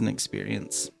most pleasant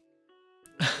experience.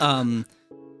 And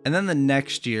then the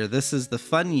next year, this is the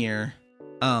fun year,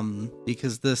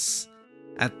 because this,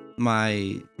 at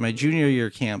my junior year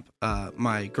camp,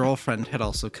 my girlfriend had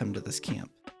also come to this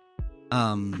camp.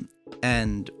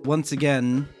 And once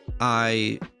again,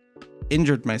 I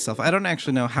injured myself. I don't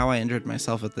actually know how I injured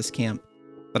myself at this camp,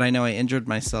 but I know I injured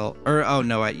myself.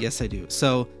 Yes, I do.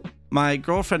 So my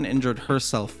girlfriend injured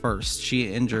herself first.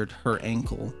 She injured her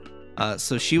ankle.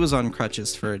 So she was on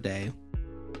crutches for a day.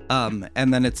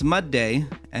 And then it's mud day,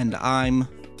 and I'm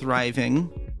thriving,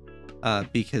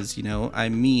 because,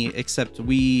 I'm me, except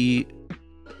we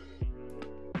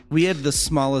had the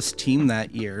smallest team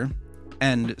that year.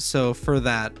 And so for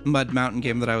that Mud Mountain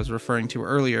game that I was referring to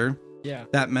earlier, yeah,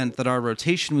 that meant that our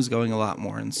rotation was going a lot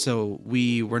more. And so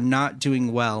we were not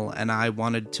doing well, and I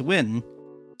wanted to win.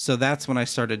 So that's when I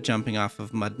started jumping off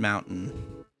of Mud Mountain.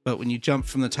 But when you jump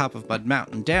from the top of Mud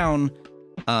Mountain down,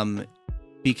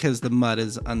 because the mud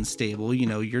is unstable,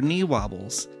 your knee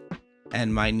wobbles.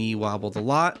 And my knee wobbled a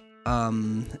lot.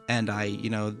 And I,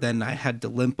 then I had to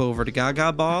limp over to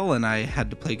Gaga Ball, and I had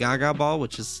to play Gaga Ball,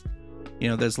 which is,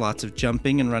 there's lots of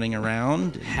jumping and running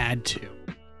around. Had to.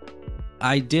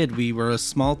 I did. We were a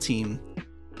small team.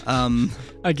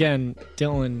 Again,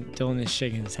 Dylan is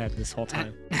shaking his head this whole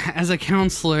time. As a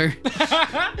counselor,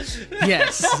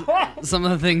 yes, some of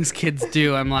the things kids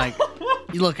do, I'm like,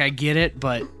 look, I get it,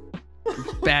 but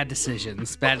bad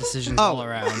decisions all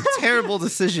around. Terrible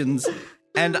decisions.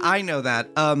 And I know that.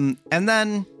 And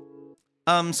then,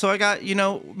 so I got,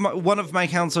 one of my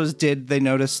counselors they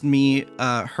noticed me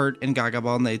hurt in Gaga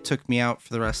Ball, and they took me out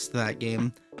for the rest of that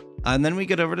game. And then we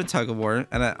get over to Tug of War,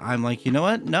 and I'm like, you know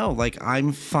what? No,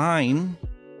 I'm fine.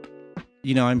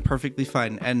 I'm perfectly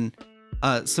fine. And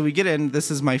so we get in. This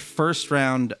is my first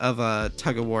round of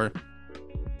Tug of War,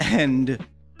 and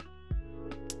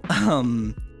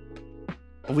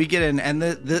we get in. And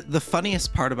the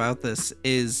funniest part about this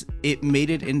is it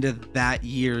made it into that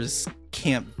year's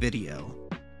camp video.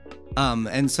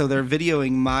 And so they're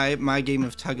videoing my game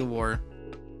of Tug of War,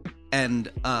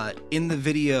 and in the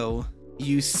video,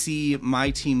 you see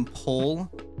my team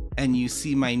pull, and you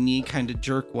see my knee kind of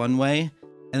jerk one way,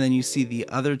 and then you see the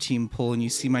other team pull, and you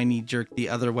see my knee jerk the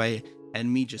other way,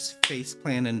 and me just face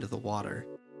plant into the water,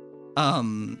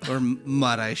 or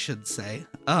mud, I should say.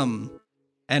 And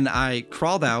And I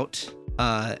crawled out,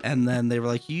 and then they were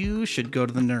like, "You should go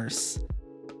to the nurse."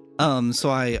 So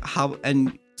I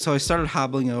started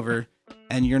hobbling over,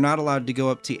 and you're not allowed to go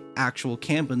up to actual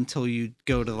camp until you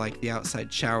go to like the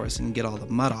outside showers and get all the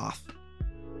mud off.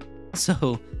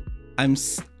 So I'm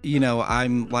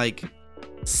like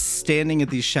standing at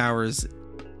these showers,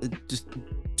 just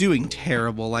doing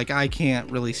terrible. Like I can't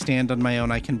really stand on my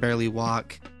own. I can barely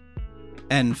walk.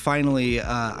 And finally,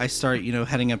 I start,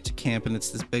 heading up to camp, and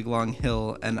it's this big long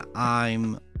hill, and I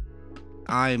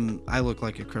look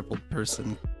like a crippled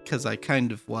person because I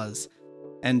kind of was.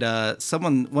 And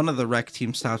one of the rec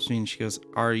team stops me and she goes,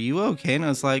 "Are you okay?" And I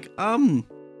was like, I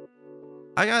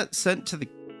got sent to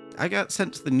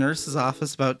the nurse's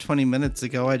office about 20 minutes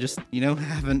ago. I just,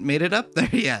 haven't made it up there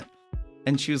yet.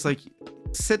 And she was like,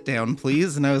 "Sit down,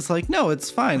 please." And I was like, "No,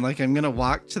 it's fine. Like, I'm going to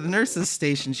walk to the nurse's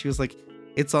station." She was like,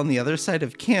 "It's on the other side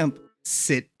of camp.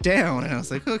 Sit down." And I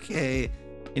was like, okay.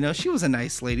 She was a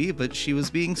nice lady, but she was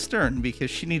being stern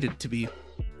because she needed to be.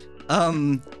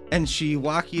 And she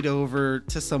walkied over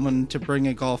to someone to bring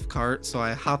a golf cart. So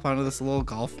I hop onto this little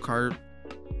golf cart,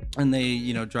 and they,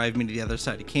 drive me to the other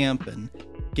side of camp and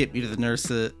get me to the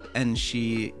nurse. And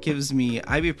she gives me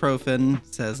ibuprofen,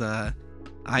 says,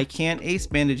 "I can't ace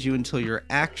bandage you until you're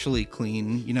actually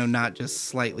clean, not just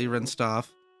slightly rinsed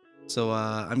off. So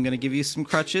I'm going to give you some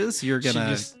crutches. You're going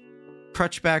to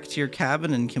crutch back to your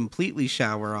cabin and completely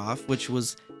shower off," which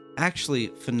was actually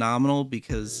phenomenal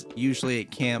because usually at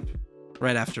camp,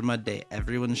 right after mud day,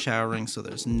 everyone's showering, so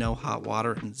there's no hot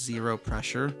water and zero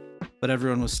pressure. But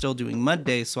everyone was still doing mud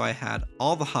day, so I had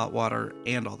all the hot water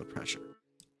and all the pressure.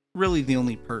 Really the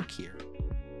only perk here.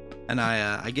 And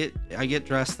I get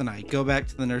dressed, and I go back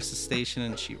to the nurse's station,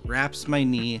 and she wraps my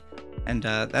knee. And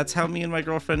that's how me and my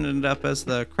girlfriend ended up as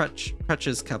the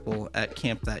crutches couple at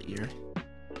camp that year.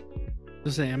 So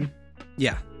Sam,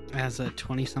 yeah, as a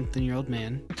 20-something-year-old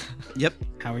man, yep,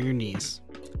 how are your knees?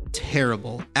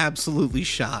 Terrible, absolutely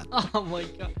shot. Oh my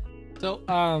god. So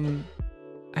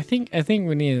I think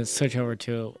we need to switch over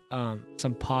to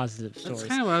some positive stories. That's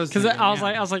kind of what I was because thinking,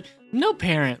 I was like, no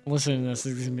parent listening to this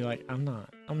is gonna be like, I'm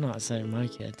not sending my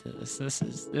kid to this. This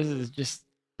is just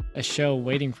a show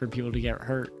waiting for people to get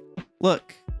hurt.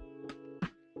 Look,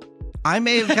 I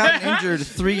may have gotten injured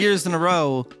 3 years in a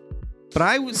row, but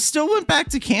I still went back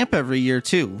to camp every year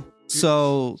too.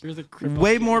 So You're the crippled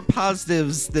way kid. more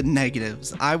positives than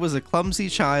negatives. I was a clumsy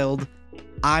child.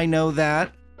 I know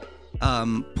that.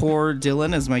 Poor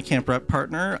Dylan is my camp rep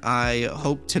partner. I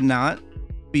hope to not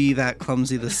be that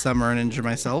clumsy this summer and injure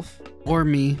myself. Or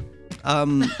me. I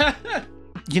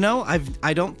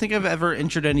don't think I've ever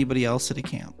injured anybody else at a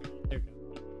camp. There you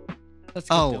go. That's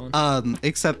good, Dylan.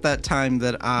 Except that time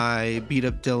that I beat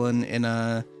up Dylan in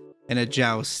a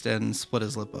joust and split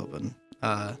his lip open.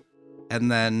 And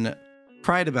then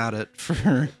cried about it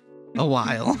for a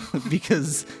while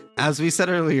because, as we said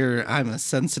earlier, I'm a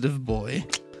sensitive boy.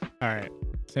 All right,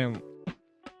 Sam.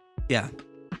 Yeah.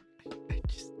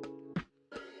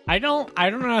 I don't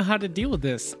know how to deal with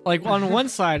this. Like on one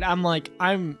side,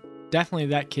 I'm definitely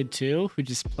that kid too who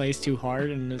just plays too hard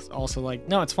and is also like,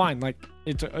 no, it's fine. Like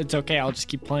it's okay. I'll just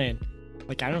keep playing.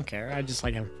 Like I don't care. I just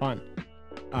like having fun.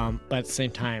 But at the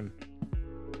same time,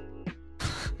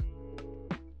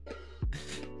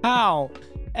 how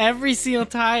every single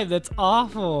time, that's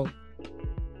awful.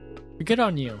 Good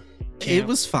on you. It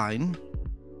was fine.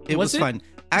 It was it? fine.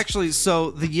 Actually,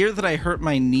 so the year that I hurt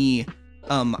my knee,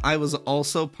 I was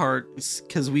also part,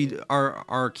 because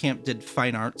our camp did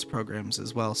fine arts programs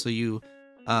as well. So you,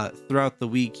 throughout the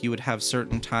week, you would have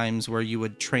certain times where you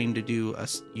would train to do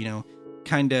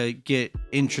kind of get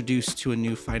introduced to a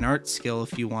new fine arts skill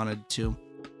if you wanted to.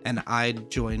 And I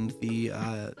joined the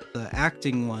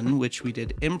acting one, which we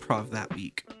did improv that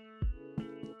week.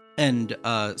 And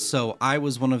so I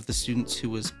was one of the students who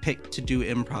was picked to do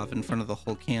improv in front of the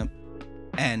whole camp.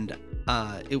 And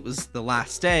it was the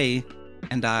last day,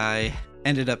 and I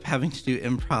ended up having to do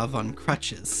improv on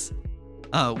crutches,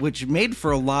 which made for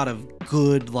a lot of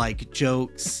good, like,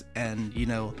 jokes and,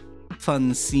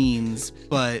 fun scenes.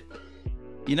 But,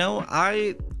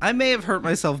 I may have hurt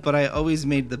myself, but I always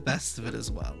made the best of it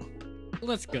as well. Well,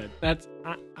 that's good.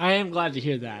 I am glad to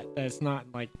hear that. That's not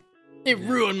like it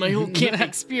ruined my whole camp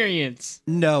experience.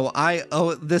 No,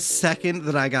 the second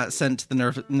that I got sent to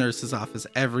the nurse's office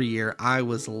every year, I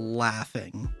was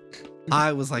laughing.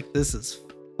 I was like, this is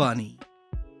funny.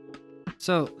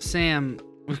 So, Sam,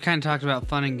 we've kind of talked about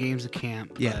fun and games at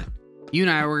camp. Yeah. You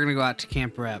and I were going to go out to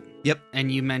camp rep. Yep.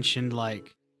 And you mentioned,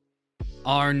 like,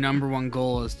 our number one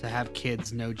goal is to have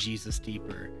kids know Jesus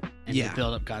deeper and to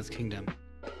build up God's kingdom.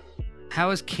 How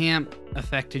has church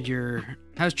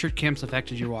camps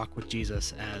affected your walk with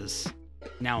Jesus as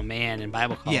now a man in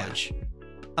Bible college?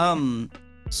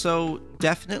 So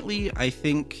definitely, I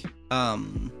think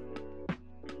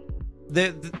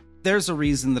there's a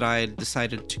reason that I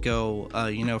decided to go,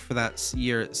 for that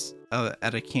year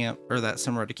at a camp, or that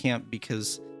summer at a camp,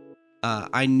 because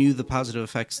I knew the positive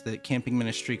effects that camping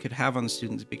ministry could have on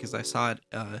students, because I saw it,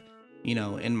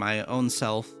 in my own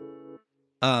self.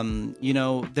 I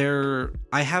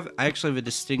actually have a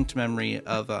distinct memory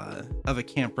of a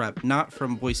camp rep, not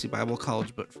from Boise Bible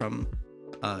College, but from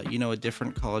a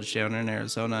different college down in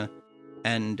Arizona.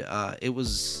 And it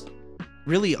was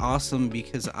really awesome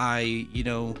because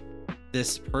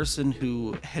this person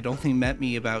who had only met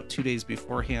me about 2 days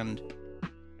beforehand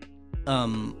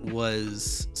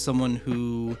was someone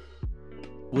who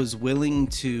was willing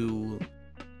to,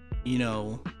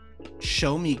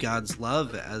 show me God's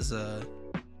love as a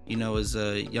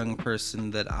young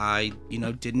person that I,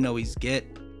 didn't always get.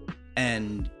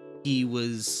 And he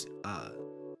was,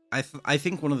 I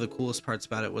think one of the coolest parts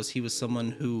about it was he was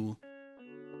someone who,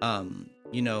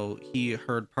 he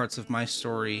heard parts of my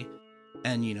story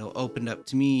and, opened up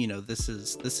to me, this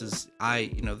is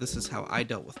how I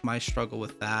dealt with my struggle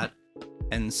with that.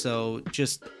 And so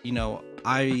just,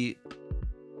 a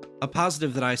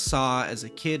positive that I saw as a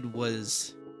kid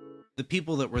was the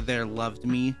people that were there loved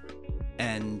me,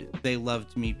 and they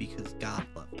loved me because God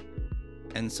loved me.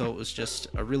 And so it was just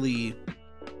a really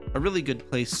good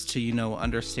place to,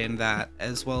 understand that,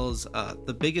 as well as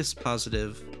the biggest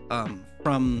positive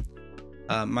from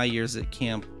my years at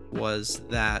camp was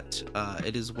that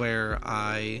it is where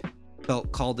I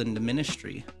felt called into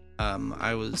ministry.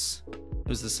 It was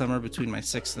the summer between my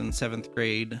 6th and 7th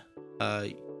grade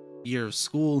year of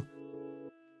school,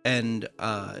 and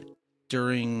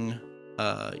during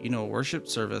a worship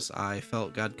service, I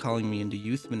felt God calling me into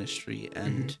youth ministry.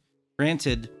 And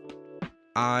granted,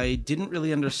 I didn't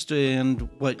really understand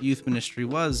what youth ministry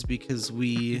was, because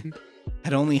we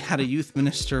had only had a youth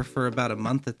minister for about a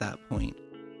month at that point.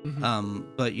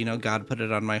 But God put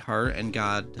it on my heart, and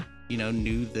God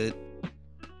knew that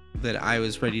I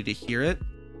was ready to hear it.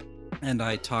 And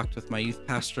I talked with my youth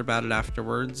pastor about it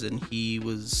afterwards, and he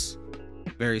was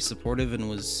very supportive and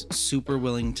was super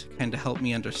willing to kind of help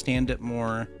me understand it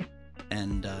more,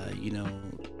 and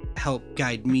help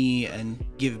guide me and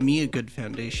give me a good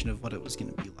foundation of what it was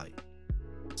going to be like.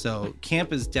 So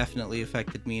camp has definitely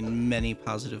affected me in many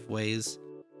positive ways,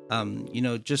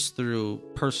 just through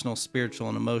personal, spiritual,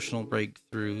 and emotional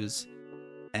breakthroughs,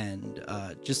 and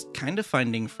just kind of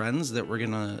finding friends that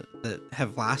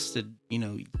have lasted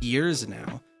years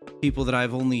now. People that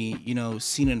I've only,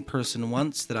 seen in person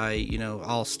once, that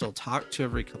I'll still talk to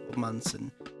every couple of months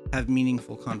and have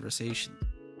meaningful conversations.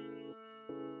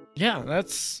 Yeah,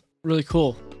 that's really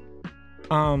cool.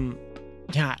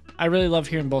 Yeah, I really love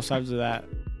hearing both sides of that.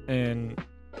 And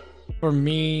for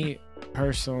me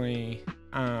personally,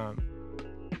 so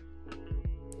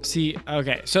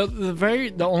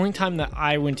the only time that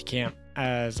I went to camp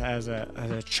as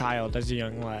a child, as a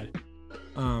young lad,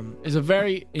 is a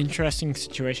very interesting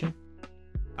situation,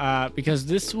 because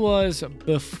this was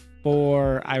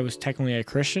before I was technically a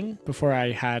Christian, before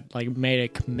I had made a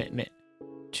commitment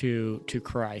to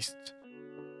Christ.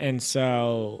 And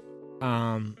so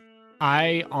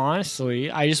I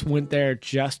just went there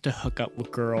just to hook up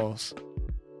with girls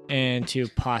and to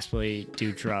possibly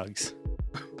do drugs.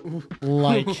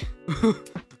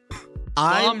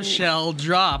 Bombshell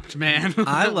dropped, man.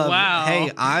 I love wow.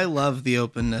 Hey, I love the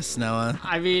openness, Noah.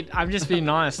 I mean, I'm just being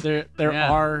honest. There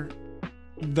are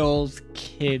those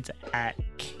kids at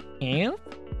camp,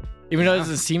 even though it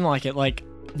doesn't seem like it.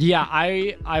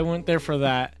 I went there for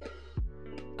that.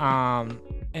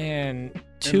 And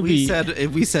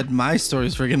if we said my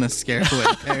stories were gonna scare away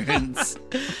parents.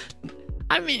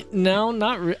 I mean, no,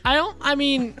 not really.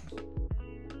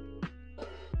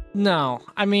 No,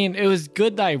 I mean, it was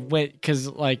good that I went, because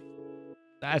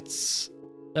that's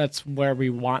where we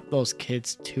want those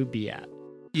kids to be at.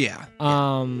 Yeah.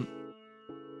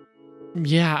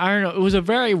 Yeah, I don't know. It was a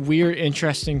very weird,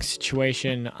 interesting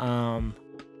situation.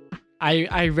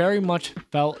 I very much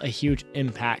felt a huge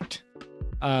impact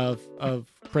of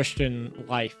Christian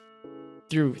life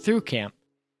through camp.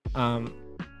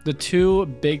 The two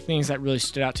big things that really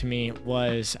stood out to me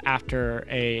was after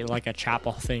a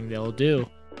chapel thing they'll do,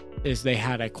 is they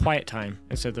had a quiet time.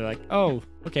 And so they're like, oh,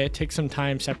 okay, take some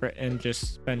time separate and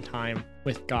just spend time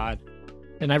with God.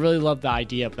 And I really love the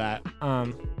idea of that.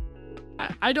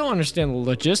 I don't understand the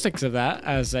logistics of that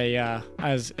as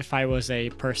if I was a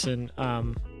person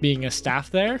being a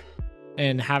staff there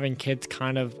and having kids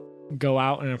kind of go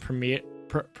out in a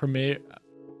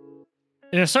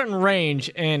in a certain range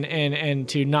and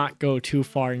to not go too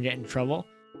far and get in trouble.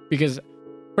 Because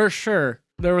for sure,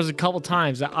 there was a couple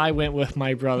times that I went with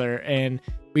my brother and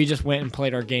we just went and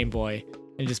played our Game Boy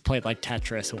and just played like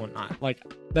Tetris and whatnot. Like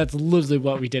that's literally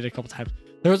what we did a couple times.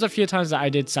 There was a few times that I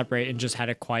did separate and just had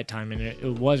a quiet time, and it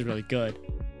was really good.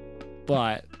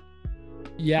 But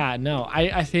yeah, no,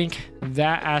 I think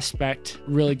that aspect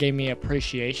really gave me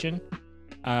appreciation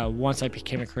once I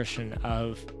became a Christian,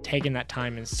 of taking that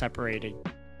time and separating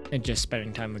and just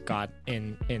spending time with God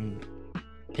in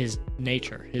his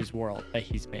nature, his world that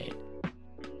he's made.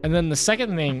 And then the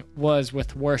second thing was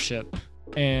with worship.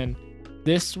 And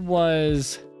this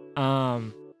was,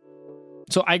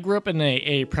 so I grew up in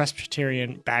a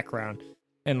Presbyterian background,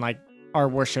 and like our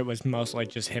worship was mostly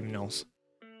just hymnals,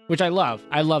 which I love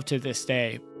to this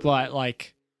day. But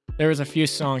like there was a few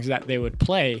songs that they would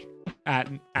play at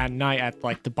night at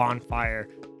like the bonfire,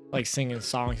 like singing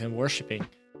songs and worshiping.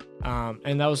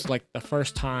 And that was like the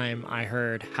first time I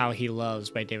heard How He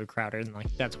Loves by David Crowder. And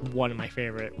like, that's one of my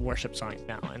favorite worship songs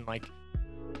now. And like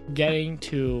getting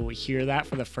to hear that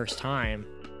for the first time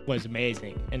was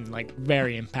amazing and like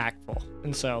very impactful.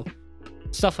 And so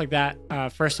stuff like that,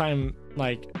 first time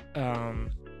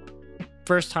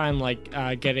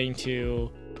getting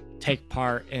to take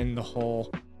part in the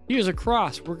whole, here's a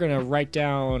cross, we're gonna write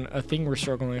down a thing we're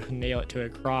struggling with and nail it to a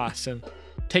cross, and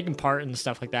taking part in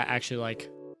stuff like that actually, like,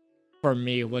 for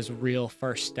me was real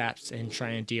first steps in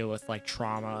trying to deal with like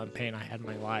trauma and pain I had in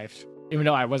my life, even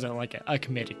though I wasn't like a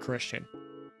committed Christian.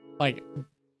 Like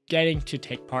getting to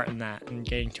take part in that and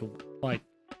getting to like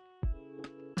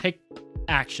take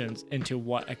actions into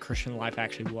what a Christian life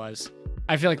actually was,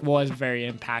 I feel like was very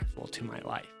impactful to my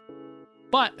life.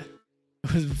 But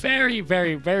it was very,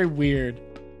 very, very weird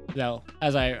though,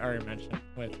 as I already mentioned,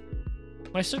 with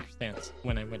my circumstance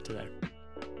when I went to there.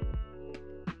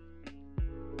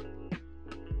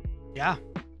 Yeah.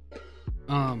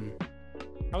 How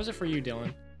was it for you,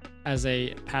 Dylan, as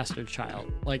a pastor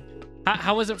child? Like,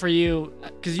 how was it for you?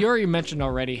 Because you already mentioned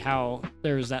already how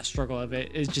there was that struggle of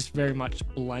it is just very much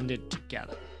blended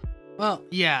together. Well,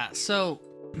 yeah. So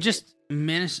just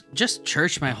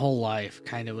church my whole life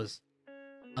kind of was,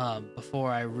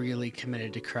 before I really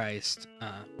committed to Christ,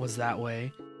 was that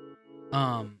way.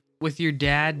 With your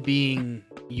dad being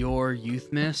your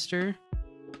youth minister,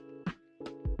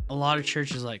 a lot of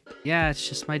churches like, yeah, it's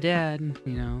just my dad,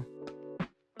 you know.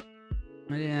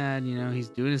 My dad, you know, he's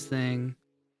doing his thing.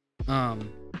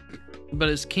 But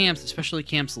it's camps, especially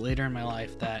camps later in my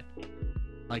life that,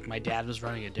 like, my dad was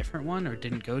running a different one or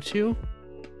didn't go to,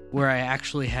 where I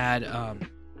actually had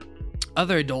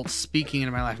other adults speaking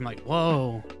into my life. I'm like,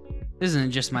 whoa, this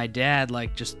isn't just my dad,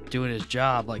 like, just doing his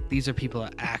job. Like, these are people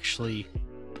that actually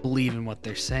believe in what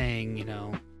they're saying, you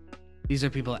know. These are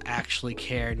people that actually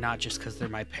care, not just because they're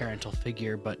my parental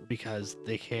figure, but because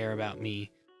they care about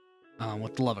me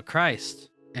with the love of Christ.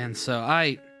 And so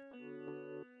I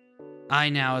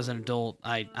now, as an adult,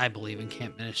 I believe in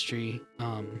camp ministry.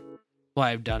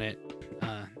 Why I've done it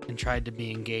and tried to be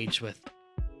engaged with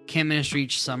camp ministry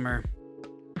each summer.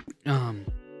 Yeah,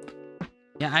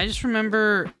 I just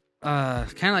remember,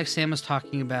 kind of like Sam was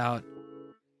talking about,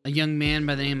 a young man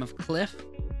by the name of Cliff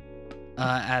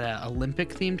at an Olympic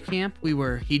themed camp.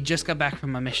 He just got back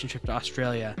from a mission trip to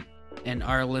Australia, and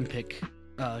our Olympic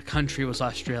country was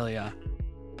Australia.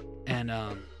 And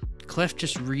Cliff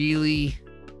just really,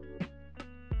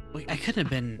 I couldn't have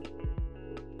been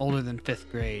older than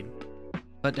 5th grade,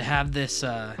 but to have this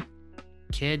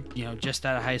kid, you know, just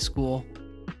out of high school,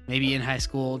 maybe in high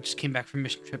school, just came back from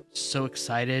mission trip, so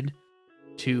excited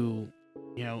to,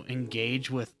 you know, engage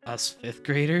with us 5th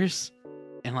graders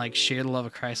and like share the love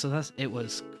of Christ with us. It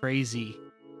was crazy.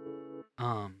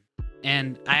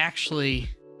 And I actually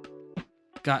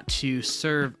got to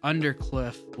serve under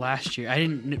Cliff last year. I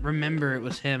didn't remember it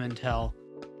was him until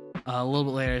a little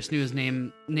bit later. I just knew his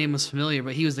name was familiar,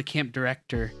 but he was the camp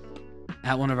director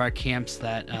at one of our camps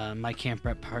that my camp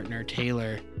rep partner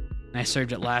Taylor and I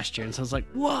served at last year. And so I was like,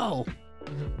 whoa,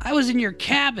 I was in your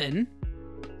cabin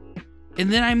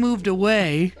and then I moved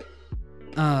away.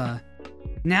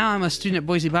 Now I'm a student at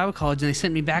Boise Bible College, and they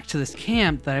sent me back to this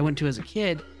camp that I went to as a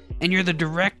kid, and you're the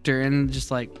director. And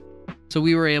just like, so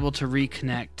we were able to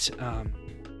reconnect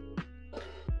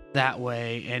that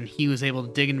way, and he was able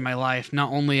to dig into my life,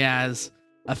 not only as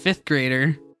a 5th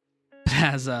grader, but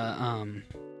as a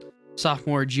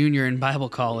sophomore, junior in Bible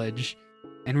college,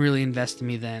 and really invest in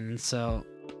me then. And so,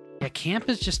 yeah, camp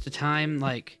is just a time,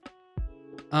 like,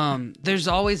 there's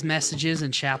always messages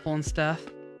in chapel and stuff.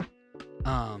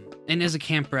 And as a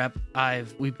camp rep,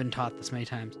 we've been taught this many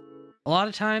times. A lot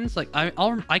of times, like,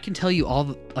 I can tell you all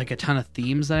the, like, a ton of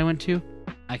themes that I went to.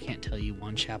 I can't tell you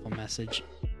one chapel message,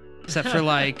 except for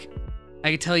like,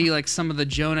 I could tell you like some of the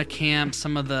Jonah camp,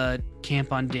 some of the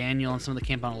camp on Daniel, and some of the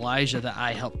camp on Elijah that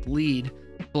I helped lead.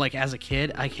 But like as a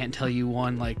kid, I can't tell you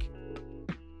one like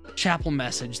chapel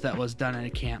message that was done at a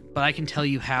camp. But I can tell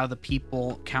you how the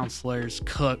people, counselors,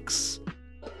 cooks,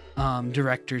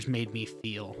 directors made me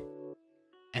feel.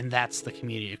 And that's the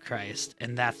community of Christ.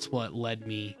 And that's what led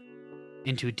me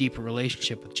into a deeper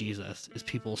relationship with Jesus, is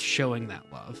people showing that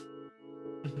love.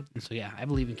 And so, yeah, I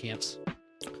believe in camps.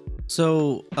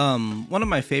 So, one of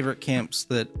my favorite camps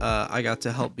that I got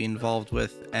to help be involved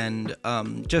with, and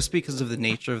just because of the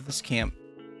nature of this camp,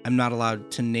 I'm not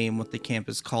allowed to name what the camp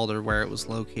is called or where it was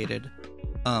located.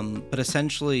 But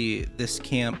essentially, this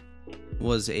camp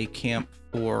was a camp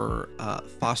for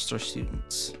foster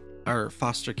students, or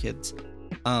foster kids,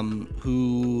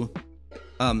 who,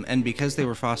 and because they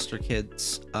were foster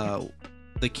kids,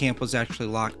 the camp was actually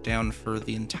locked down for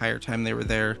the entire time they were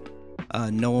there.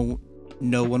 No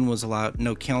one was allowed,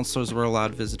 no counselors were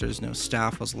allowed visitors, no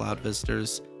staff was allowed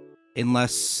visitors,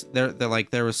 unless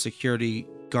there was security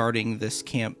guarding this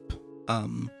camp.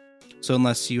 So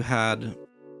unless you had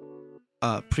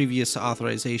previous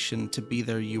authorization to be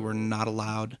there, you were not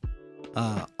allowed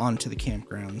onto the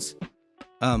campgrounds.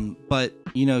 But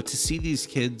to see these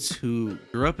kids who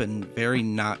grew up in very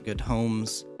not good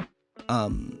homes,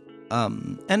 and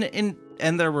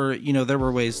there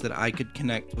were ways that I could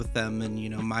connect with them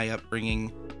and my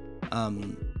upbringing,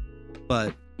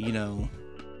 but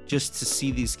just to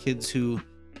see these kids who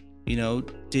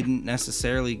didn't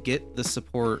necessarily get the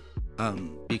support,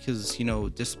 because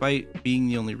despite being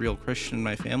the only real Christian in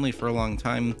my family for a long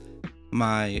time,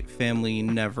 my family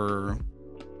never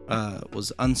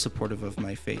was unsupportive of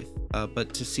my faith.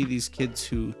 But to see these kids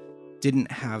who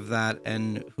didn't have that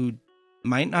and who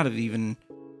might not have even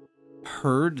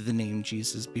heard the name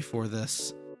Jesus before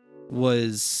this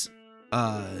was,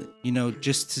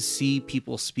 just to see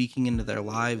people speaking into their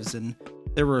lives. And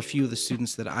there were a few of the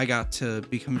students that I got to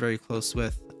become very close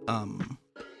with,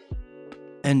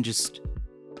 and just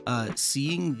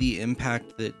seeing the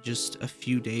impact that just a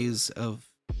few days of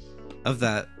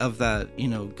that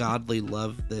godly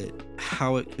love, that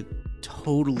how it could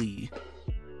totally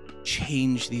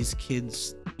change these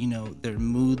kids, their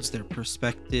moods, their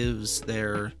perspectives,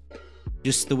 their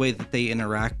just the way that they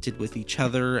interacted with each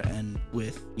other and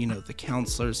with the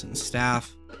counselors and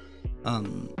staff.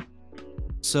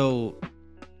 So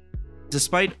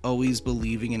despite always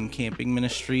believing in camping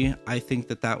ministry, I think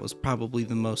that was probably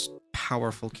the most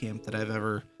powerful camp that I've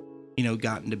ever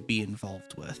gotten to be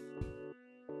involved with.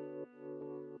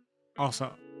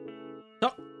 Also,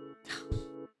 so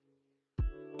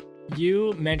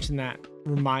you mentioned that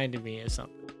reminded me of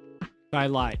something. So I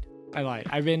lied.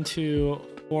 I've been to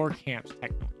 4 camps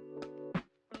technically.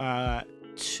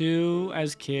 2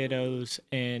 as kiddos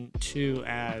and 2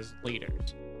 as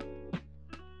leaders.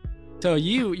 So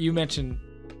you mentioned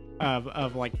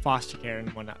of like foster care and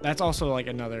whatnot. That's also like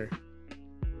another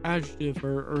adjective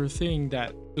or thing,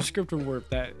 that descriptive word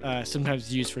that sometimes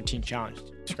is used for Teen Challenge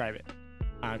to describe it.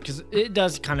 Because it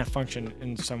does kind of function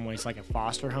in some ways like a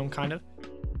foster home kind of.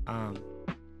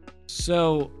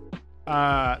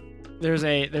 There's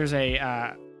a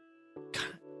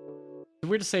it's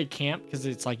weird to say camp because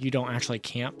it's like you don't actually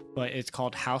camp, but it's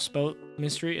called Houseboat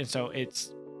Ministry, and so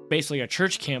it's basically a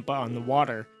church camp but on the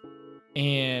water.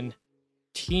 And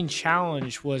Teen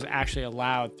Challenge was actually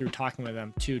allowed through talking with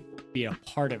them to be a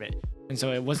part of it, and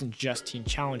so it wasn't just Teen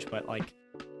Challenge, but like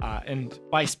and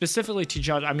by specifically Teen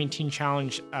Challenge, I mean Teen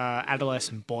Challenge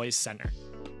Adolescent Boys Center.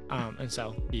 And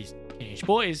so these teenage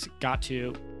boys got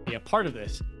to be a part of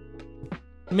this.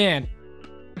 Man,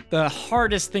 the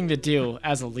hardest thing to do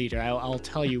as a leader, I'll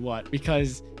tell you what,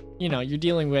 because you're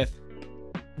dealing with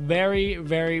very,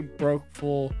 very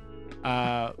brokeful,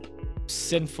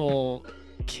 sinful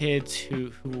kids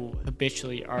who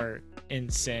habitually are in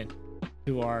sin,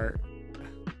 who are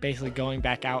basically going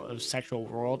back out of sexual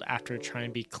world after trying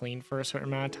to be clean for a certain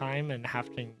amount of time and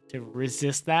having to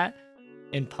resist that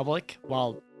in public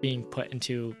while being put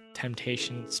into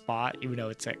temptation spot, even though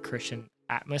it's a Christian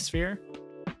atmosphere.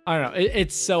 I don't know.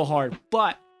 It's so hard.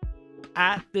 But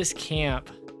at this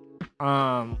camp,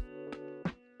 I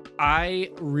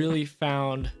really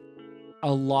found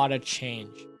a lot of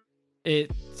change. I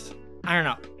don't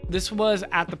know. This was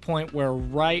at the point where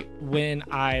right when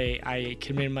I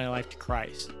committed my life to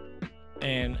Christ,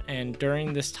 and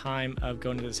during this time of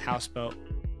going to this houseboat,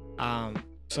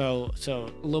 so a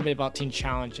little bit about Teen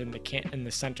Challenge in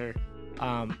the center.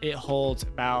 It holds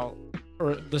about,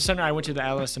 or the center I went to, the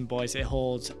adolescent boys, it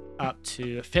holds up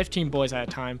to 15 boys at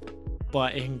a time,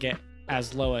 but it can get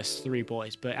as low as 3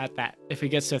 boys. But if it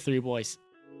gets to 3 boys,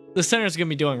 the center's gonna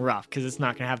be doing rough because it's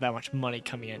not gonna have that much money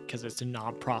coming in because it's a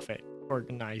nonprofit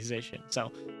organization.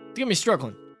 So it's gonna be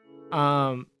struggling.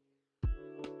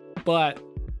 But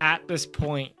at this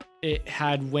point, it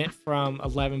had went from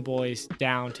 11 boys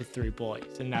down to 3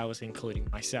 boys, and that was including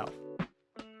myself.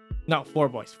 No, 4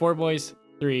 boys. 4 boys,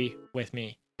 3 with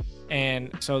me.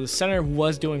 And so the center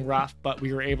was doing rough, but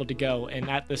we were able to go. And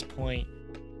at this point,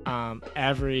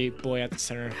 every boy at the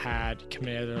center had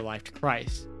committed their life to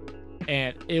Christ.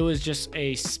 And it was just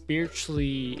a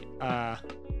spiritually,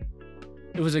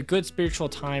 it was a good spiritual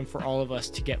time for all of us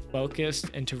to get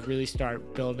focused and to really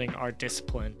start building our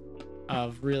discipline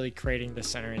of really creating the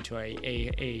center into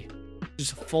a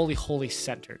just fully holy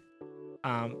centered.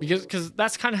 Because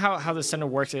that's kind of how the center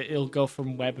works. It'll go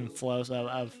from web and flows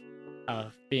of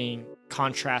being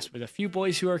contrast with a few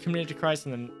boys who are committed to Christ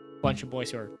and then a bunch of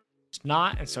boys who are just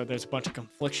not. And so there's a bunch of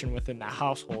confliction within that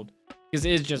household because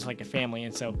it is just like a family.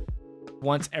 And so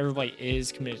once everybody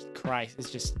is committed to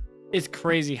Christ, it's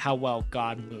crazy how well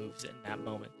God moves in that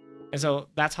moment. And so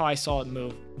that's how I saw it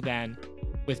move then,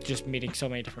 with just meeting so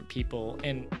many different people.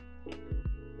 And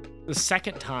the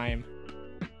second time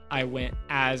I went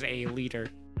as a leader,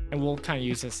 and we'll kind of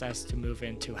use this as to move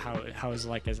into how it's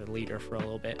like as a leader for a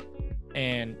little bit.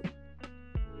 And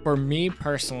for me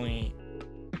personally,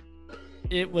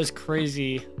 it was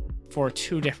crazy for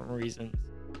 2 different reasons.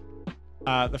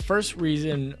 The first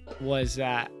reason was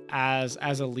that as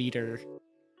a leader,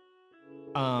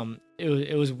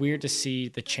 it was weird to see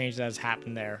the change that has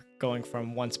happened there, going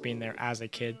from once being there as a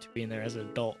kid to being there as an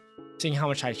adult, seeing how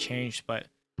much I changed. But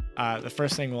the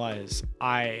first thing was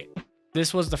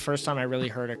this was the first time I really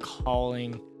heard a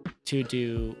calling to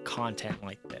do content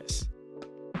like this.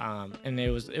 And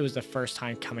it was the first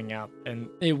time coming up, and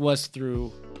it was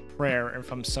through prayer and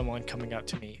from someone coming up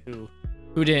to me who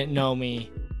didn't know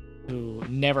me, who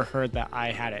never heard that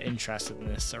I had an interest in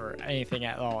this or anything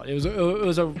at all. It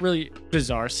was a really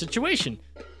bizarre situation,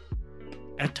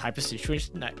 a type of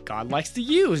situation that God likes to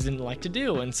use and like to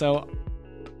do. And so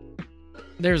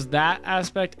there's that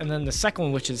aspect. And then the second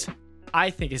one, which is I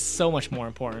think is so much more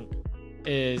important,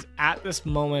 is at this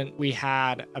moment we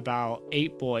had about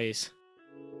 8 boys,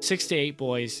 6 to 8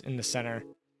 boys in the center,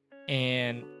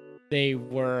 and they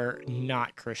were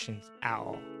not Christians at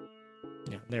all.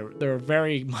 You know, they were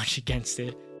very much against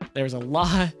it. There was a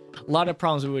lot of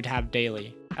problems we would have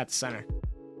daily at the center.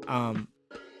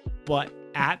 But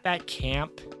at that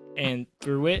camp and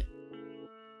through it,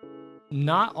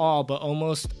 not all, but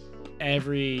almost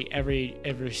every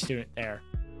student there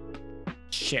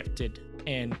shifted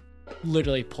and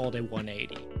literally pulled a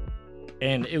 180.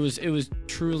 And it was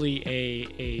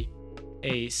truly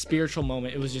a spiritual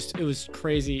moment. It was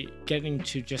crazy getting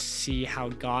to just see how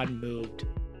God moved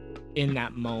in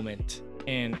that moment.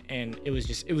 And it was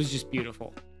just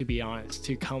beautiful, to be honest,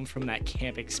 to come from that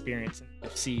camp experience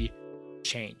and to see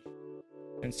change.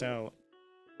 And so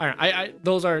I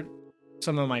those are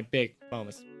some of my big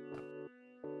moments.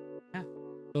 Yeah.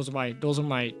 Those are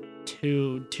my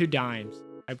two dimes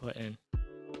I put in.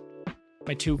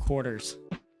 My 2 quarters.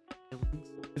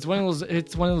 It's one of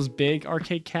those big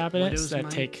arcade cabinets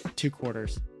that take 2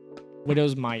 quarters.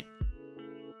 Widow's Might.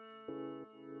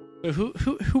 So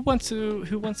who wants to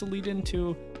lead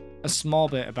into a small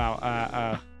bit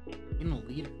about being a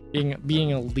leader?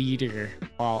 Being a leader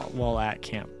while at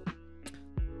camp.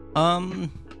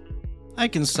 I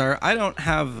can start. I don't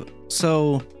have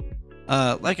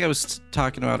like I was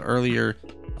talking about earlier,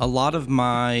 a lot of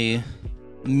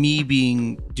me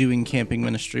doing camping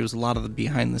ministry was a lot of the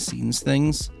behind the scenes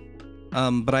things.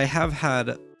 But I have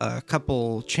had a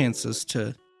couple chances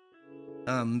to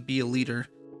be a leader.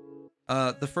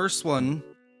 The first one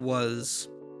was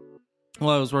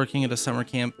while I was working at a summer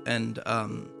camp, and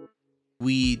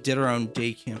we did our own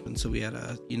day camp, and so we had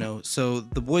so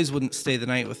the boys wouldn't stay the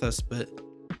night with us, but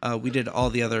we did all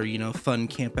the other fun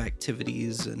camp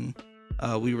activities, and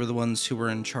we were the ones who were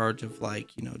in charge of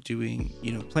doing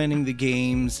planning the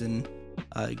games and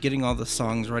getting all the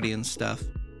songs ready and stuff.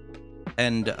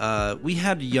 And we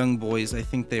had young boys. I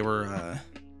think they were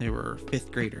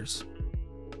 5th graders,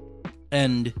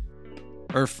 I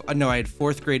had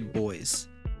 4th grade boys,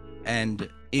 and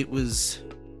it was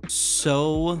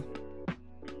so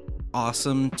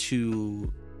awesome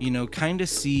to kind of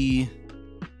see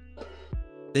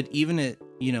that even at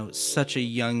such a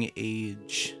young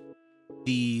age,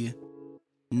 the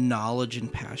knowledge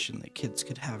and passion that kids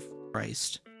could have for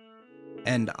Christ.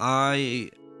 And I,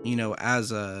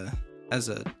 as a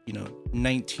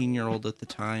 19-year-old at the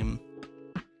time,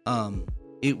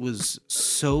 it was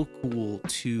so cool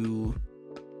to,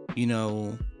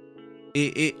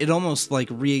 it almost like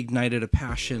reignited a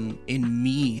passion in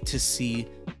me to see,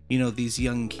 these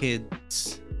young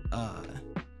kids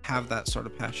have that sort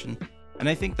of passion. And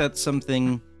I think that's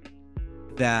something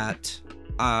that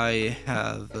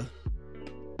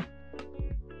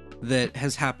that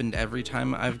has happened every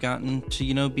time I've gotten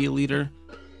to, be a leader,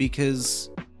 because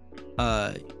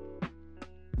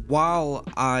while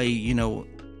I,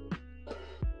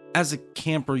 as a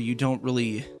camper, you don't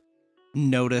really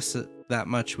notice it that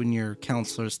much when your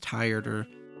counselor's tired, or,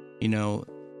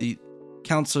 the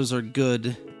counselors are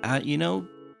good at,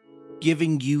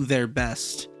 giving you their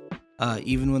best,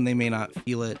 even when they may not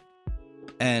feel it.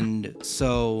 And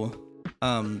so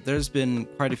there's been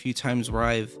quite a few times where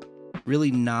I've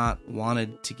really not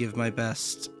wanted to give my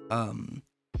best,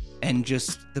 and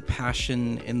just the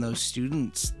passion in those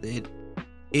students, it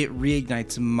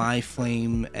reignites my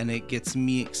flame, and it gets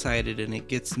me excited, and it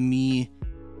gets me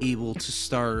able to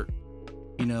start,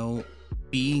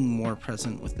 being more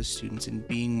present with the students and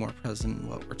being more present in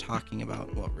what we're talking about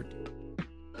and what we're doing.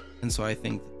 And so I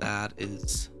think that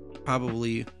is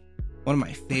probably one of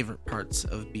my favorite parts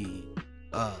of being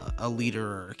a leader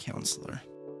or a counselor.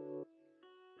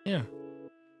 Yeah.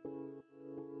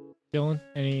 Dylan,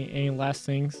 any last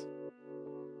things?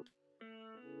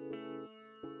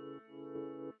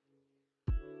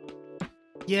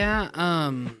 Yeah,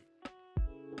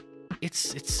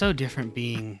 it's so different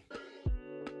being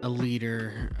a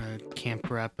leader, a camp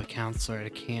rep, a counselor at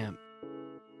a camp,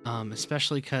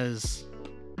 especially because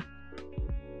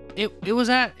it was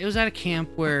at a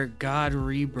camp where God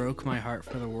re-broke my heart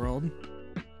for the world.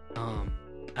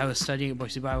 I was studying at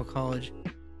Boise Bible College,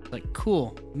 like,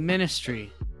 cool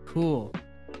ministry, cool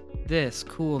this,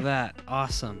 cool that,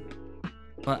 awesome,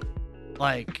 but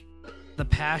like the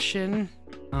passion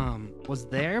was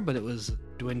there, but it was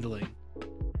dwindling.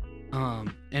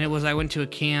 And it was, I went to a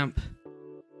camp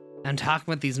and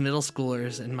talking with these middle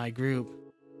schoolers in my group,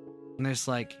 and there's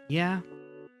like, yeah,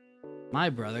 my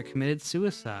brother committed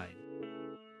suicide.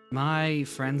 My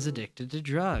friend's addicted to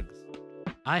drugs.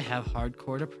 I have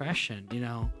hardcore depression,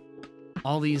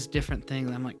 all these different things.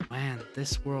 I'm like, man,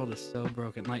 this world is so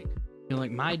broken. Like,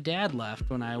 like my dad left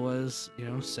when I was,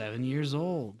 7 years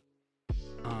old.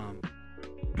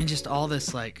 And just all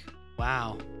this, like,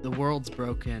 wow, the world's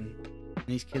broken. And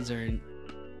these kids are in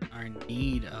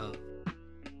need of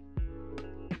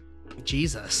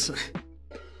Jesus.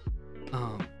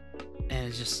 And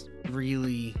it just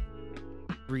really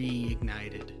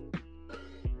reignited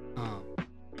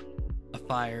a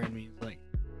fire in me. Like,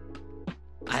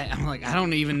 I'm like, I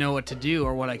don't even know what to do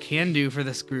or what I can do for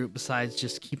this group besides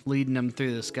just keep leading them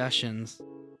through discussions.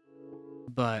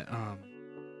 But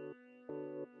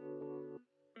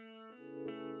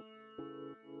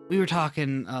we were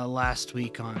talking last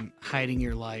week on hiding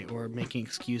your light or making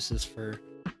excuses for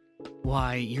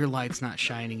why your light's not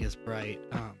shining as bright.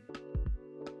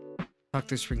 Talk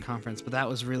through spring conference, but that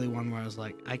was really one where I was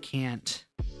like, I can't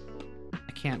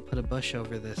put a bush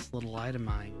over this little light of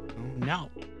mine. No,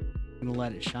 I'm gonna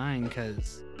let it shine,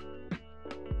 because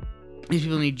these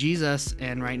people need Jesus,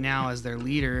 and right now as their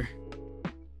leader,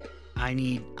 I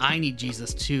need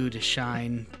Jesus too to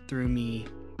shine through me.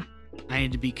 I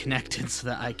need to be connected so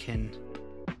that I can,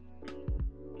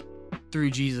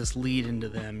 through Jesus, lead into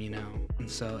them, And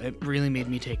so it really made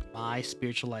me take my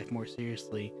spiritual life more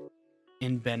seriously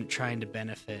in trying to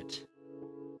benefit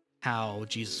how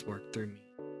Jesus worked through me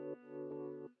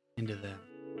into them.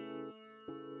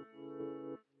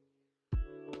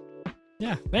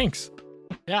 Yeah, thanks.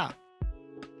 Yeah.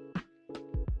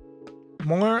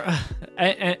 More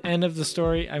end of the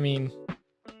story. I mean,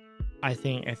 I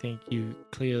think you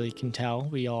clearly can tell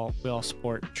we all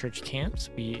support church camps.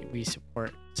 We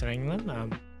support sending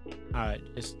them.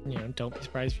 Just don't be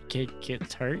surprised if your kid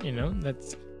gets hurt.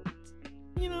 That's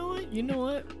you know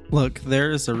what. Look,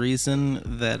 there is a reason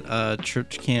that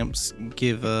church camps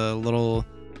give a little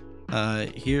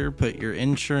here, put your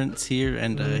insurance here,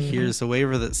 and here's a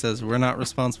waiver that says we're not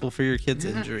responsible for your kid's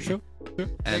injury. Sure.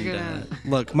 And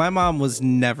look, my mom was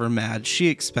never mad. She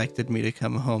expected me to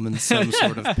come home in some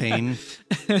sort of pain.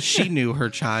 She knew her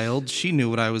child. She knew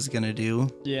what I was gonna do.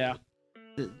 Yeah.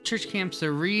 The church camps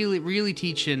are really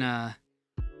teaching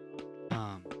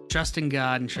trusting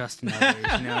God and trusting others,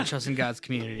 and trusting God's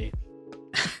community.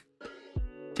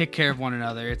 Take care of one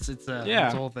another. It's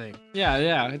a whole thing.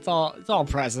 Yeah. It's all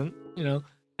present,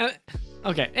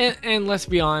 And let's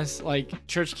be honest, like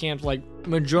church camps, like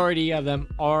majority of them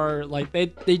are like they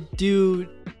do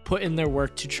put in their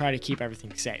work to try to keep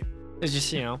everything safe. It's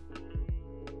just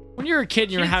when you're a kid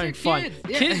and you're having fun,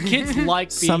 kids like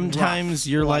being sometimes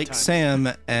rough you're a lot of like times.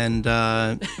 Sam, and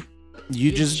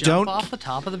you just jump don't off the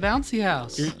top of the bouncy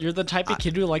house. You're the type of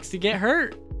kid who likes to get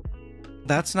hurt.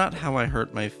 That's not how I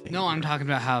hurt my finger. No, I'm talking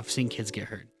about how I've seen kids get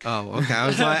hurt. Oh, okay.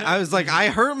 I was like, I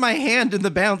hurt my hand in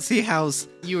the bouncy house.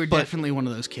 You were But- definitely one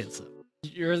of those kids, though.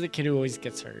 You're the kid who always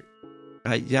gets hurt.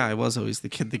 Yeah, I was always the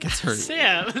kid that gets hurt.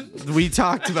 Sam. We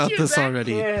talked about You're this that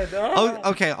already. kid.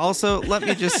 Oh, okay. Also, let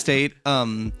me just state,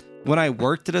 when I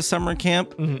worked at a summer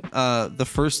camp, Mhm. the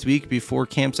first week before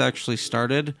camps actually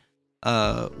started,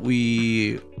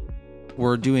 we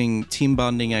were doing team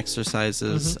bonding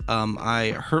exercises.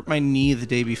 I hurt my knee the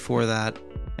day before that,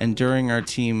 and during our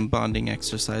team bonding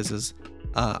exercises,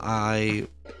 I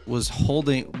was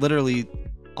holding literally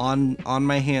on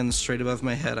my hands straight above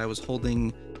my head. I was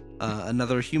holding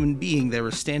another human being. They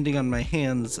were standing on my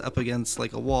hands up against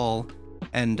like a wall,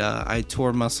 and I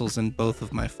tore muscles in both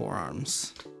of my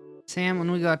forearms. Sam,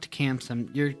 when we go out to camps, I'm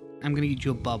gonna get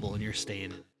you a bubble and you're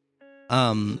staying in it.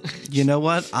 You know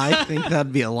what? I think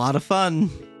that'd be a lot of fun.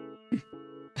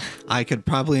 I could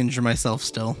probably injure myself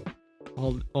still.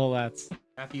 Well, that's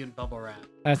Wrap you in bubble wrap.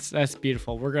 that's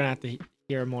beautiful. We're gonna have to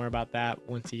hear more about that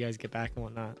once you guys get back and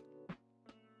whatnot.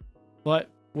 But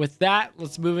with that,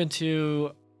 let's move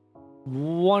into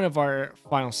one of our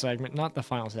final segment, not the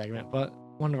final segment, but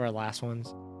one of our last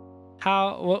ones.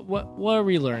 What are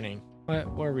we learning? What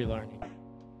are we learning?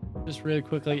 Just really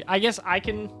quickly. I guess I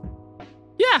can.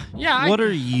 Yeah. What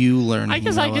are you learning? I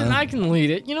guess Noah? I can lead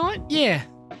it. You know what? Yeah.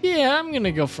 I'm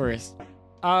gonna go first.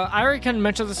 I already kind of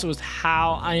mentioned this was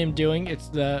how I am doing. It's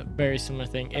the very similar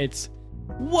thing. It's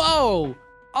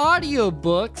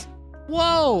audiobooks.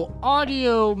 Whoa,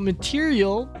 audio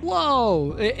material.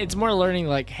 Whoa. It's more learning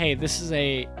like, hey, this is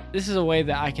a way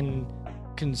that I can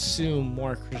consume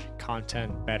more Christian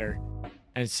content better.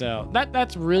 And so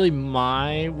that's really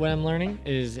what I'm learning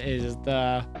is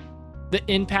the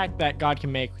impact that God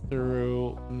can make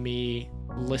through me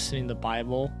listening to the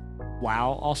Bible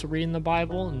while also reading the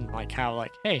Bible, and like how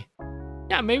like, hey,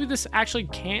 yeah, maybe this actually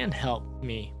can help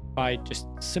me by just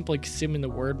simply consuming the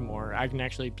word more. I can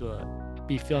actually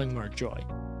be feeling more joy.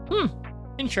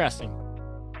 Interesting.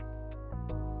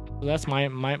 So that's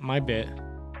my bit.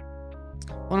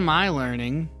 What am I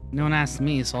learning? No one asked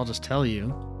me, so I'll just tell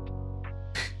you.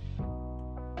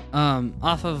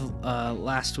 Off of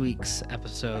last week's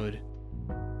episode,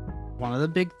 one of the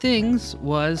big things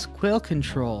was quail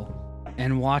control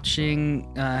and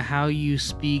watching how you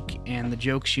speak and the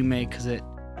jokes you make, because it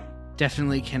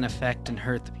definitely can affect and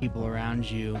hurt the people around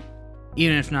you,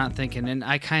 even if not thinking. And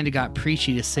I kind of got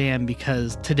preachy to Sam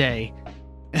because today,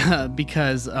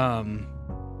 because I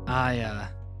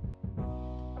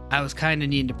was kind of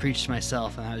needing to preach to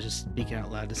myself, and I was just speaking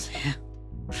out loud to Sam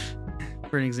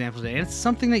for an example today. And it's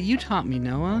something that you taught me,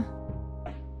 Noah.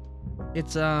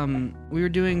 It's we were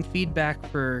doing feedback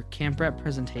for camp rep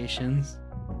presentations,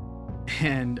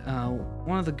 and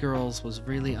one of the girls was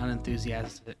really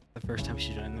unenthusiastic the first time she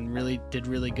did it, and then really did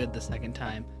really good the second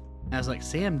time. And I was like,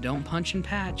 Sam, don't punch and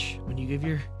patch when you give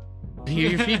your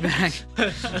feedback.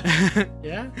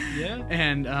 Yeah.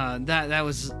 And that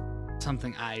was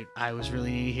something I was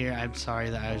really needing to hear. I'm sorry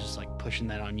that I was just like pushing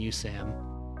that on you, Sam.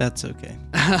 That's okay.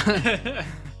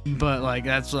 But like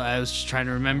that's what I was just trying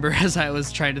to remember as I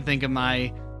was trying to think of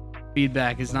my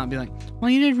feedback, is not be like, well,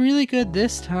 you did really good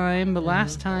this time, but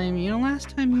last time you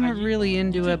weren't really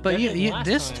into it, but you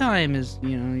this time is,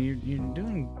 you're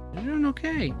doing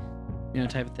okay,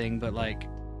 type of thing. But like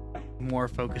more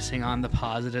focusing on the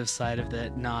positive side of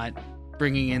that, not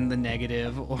bringing in the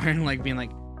negative, or like being like,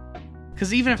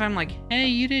 because even if I'm like, hey,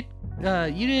 you did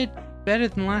better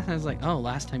than last time, I was like, oh,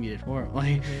 last time you did horrible.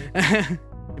 Like,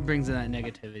 it brings in that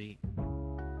negativity.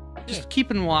 Just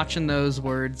keeping watching those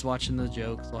words, watching the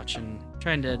jokes,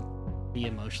 trying to be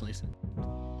emotionally sensitive.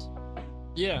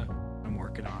 Yeah. I'm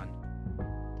working on.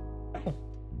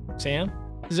 Sam,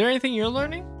 is there anything you're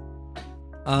learning?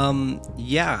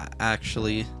 Yeah,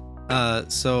 actually.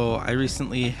 So I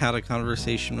recently had a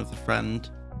conversation with a friend,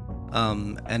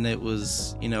 and it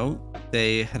was,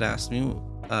 they had asked me,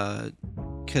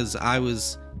 because I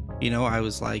was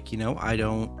like,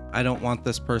 I don't want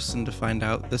this person to find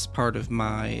out this part of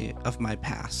my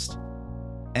past.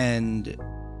 And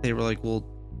they were like, well,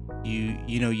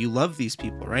 you love these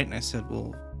people, right? And I said,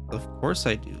 well, of course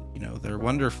I do. They're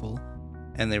wonderful.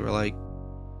 And they were like,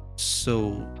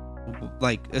 so,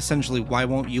 like, essentially, why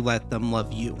won't you let them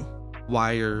love you?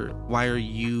 Why are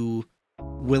you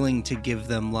willing to give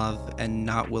them love and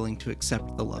not willing to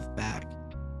accept the love back?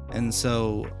 And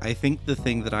so I think the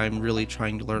thing that I'm really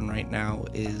trying to learn right now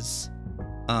is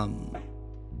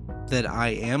that I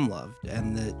am loved,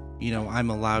 and that, I'm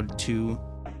allowed to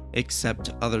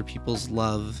accept other people's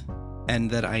love, and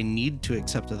that I need to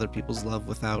accept other people's love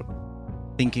without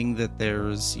thinking that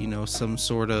there's, some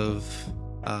sort of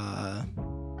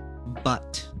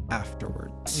but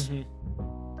afterwards.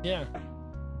 Yeah.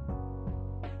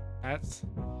 It's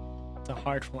a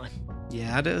hard one.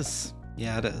 Yeah, it is.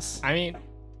 Yeah, it is. I mean,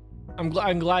 I'm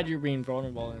glad you're being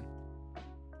vulnerable and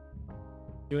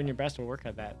doing your best to work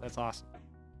at that. That's awesome.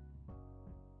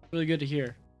 Really good to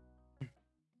hear.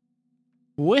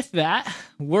 With that,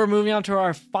 we're moving on to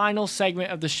our final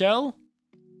segment of the show,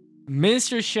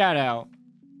 Minister Shoutout.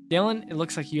 Dylan, it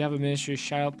looks like you have a Minister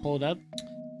Shoutout pulled up.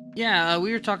 Yeah,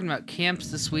 we were talking about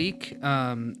camps this week,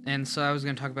 and so I was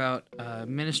going to talk about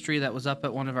ministry that was up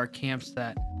at one of our camps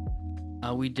that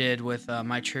we did with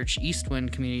my church,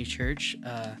 Eastwind Community Church.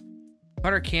 Part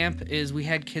of our camp is we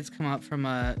had kids come up from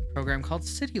a program called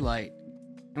City Light.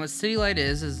 And what City Light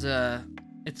is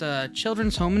it's a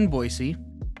children's home in Boise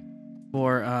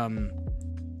for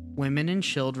women and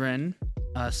children,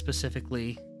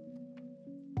 specifically,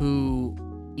 who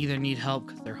either need help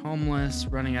because they're homeless,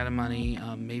 running out of money,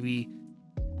 maybe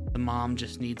the mom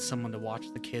just needs someone to watch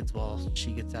the kids while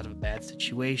she gets out of a bad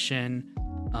situation,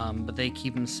 but they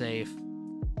keep them safe.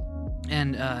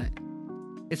 And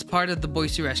it's part of the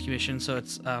Boise Rescue Mission, so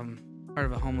it's part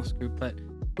of a homeless group. But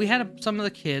we had some of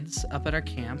the kids up at our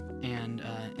camp and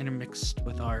intermixed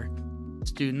with our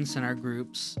students and our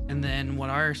groups. And then what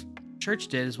our church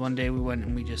did is one day we went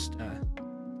and we just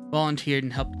volunteered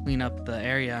and helped clean up the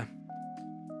area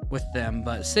with them.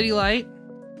 But City Light,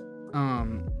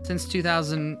 since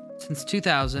 2000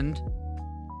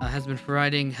 has been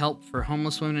providing help for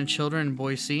homeless women and children in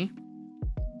Boise.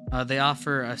 They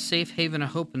offer a safe haven of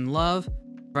hope and love,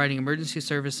 providing emergency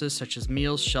services such as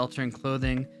meals, shelter, and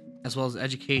clothing, as well as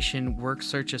education, work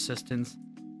search assistance,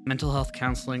 mental health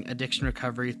counseling, addiction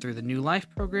recovery through the New Life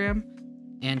program,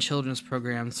 and children's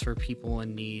programs for people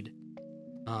in need.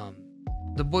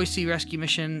 The Boise Rescue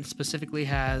Mission specifically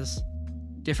has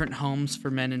different homes for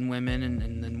men and women,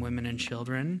 and then women and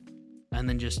children, and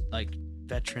then just like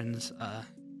veterans,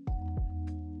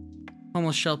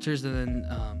 homeless shelters, and then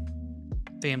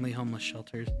family homeless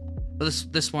shelters. But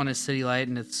this one is City Light,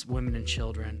 and it's women and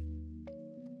children.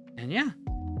 And yeah,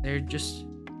 they're just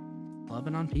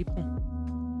loving on people,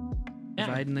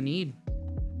 providing the need.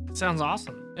 Sounds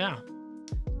awesome. Yeah.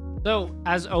 So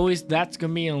as always, that's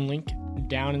gonna be a link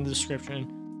down in the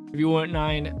description. If you wouldn't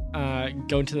mind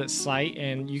going to that site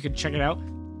and you can check it out,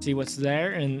 see what's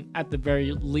there. And at the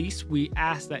very least, we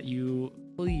ask that you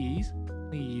please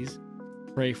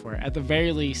pray for it. At the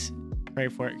very least, pray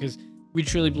for it, because we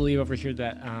truly believe over here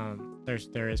that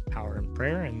there is power in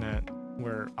prayer, and that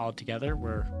we're all together.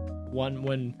 We're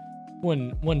one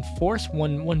force,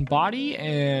 one body,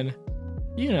 and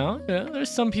you know, there's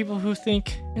some people who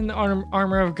think in the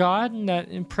armor of God and that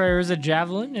in prayer is a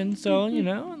javelin, and so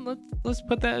let's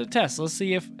put that to test. Let's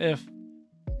see if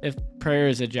prayer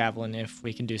is a javelin, if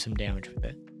we can do some damage with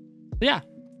it. But yeah,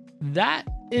 that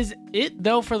is it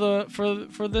though for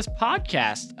this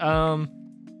podcast.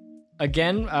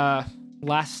 Again,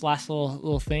 last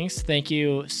little things. Thank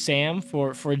you, Sam,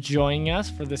 for joining us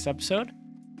for this episode.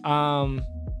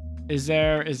 Is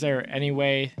there any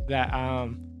way that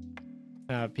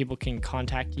people can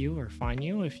contact you or find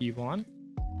you if you want?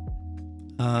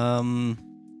 Up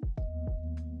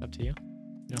to you.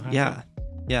 Yeah.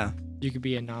 You could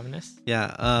be anonymous.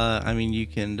 Yeah. I mean, you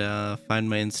can find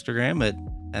my Instagram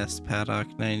at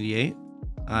spaddock98.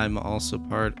 I'm also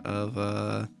part of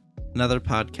another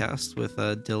podcast with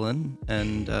Dylan,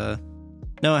 and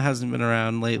no, it hasn't been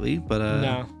around lately, but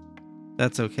no,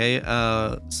 that's okay.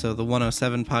 So the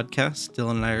 107 podcast,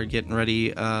 Dylan and I are getting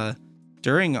ready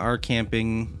during our camp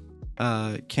repping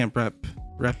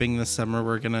this summer.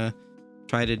 We're gonna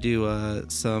try to do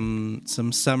some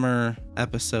summer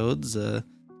episodes, and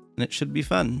it should be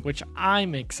fun. Which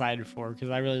I'm excited for, because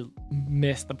I really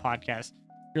missed the podcast.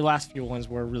 Your last few ones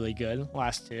were really good.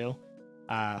 Last two,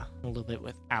 a little bit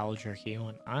with Owl Jerky.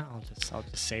 I'll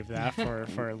just save that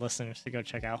for listeners to go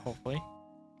check out. Hopefully.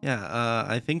 Yeah.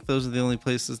 I think those are the only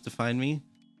places to find me.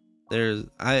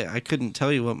 I couldn't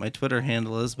tell you what my Twitter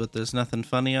handle is, but there's nothing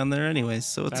funny on there anyways,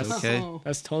 so it's okay.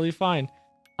 That's totally fine.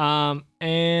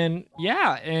 And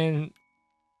yeah, and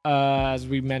as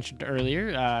we mentioned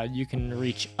earlier, you can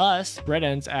reach us, Bread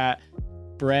Ends, at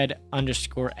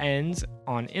bread_ends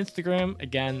on Instagram.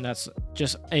 Again, that's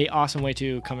just a awesome way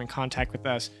to come in contact with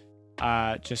us,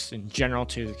 just in general,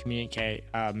 to communicate,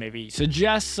 maybe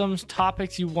suggest some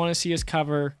topics you want to see us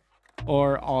cover,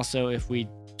 or also if we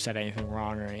said anything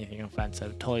wrong or anything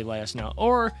offensive, totally let us know.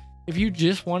 Or if you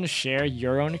just want to share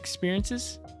your own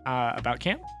experiences about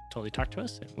camp, totally talk to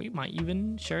us, and we might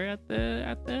even share it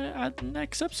at the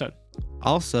next episode.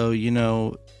 Also,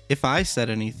 if I said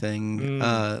anything,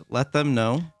 let them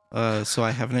know. so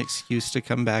I have an excuse to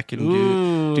come back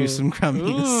and do some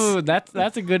crummies. Ooh,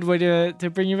 that's a good way to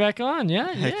bring you back on.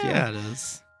 Yeah, Heck yeah, it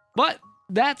is. But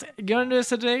that's gonna do us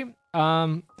today.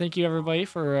 Thank you everybody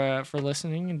for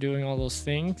listening and doing all those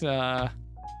things. Yeah,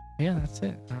 that's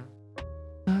it.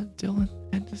 Dylan,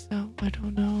 end this out. I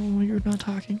don't know. You're not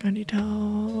talking. I need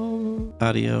help.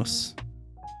 Adios.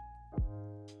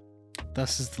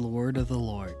 Thus is the word of the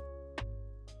Lord.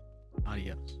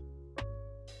 Adios.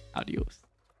 Adios.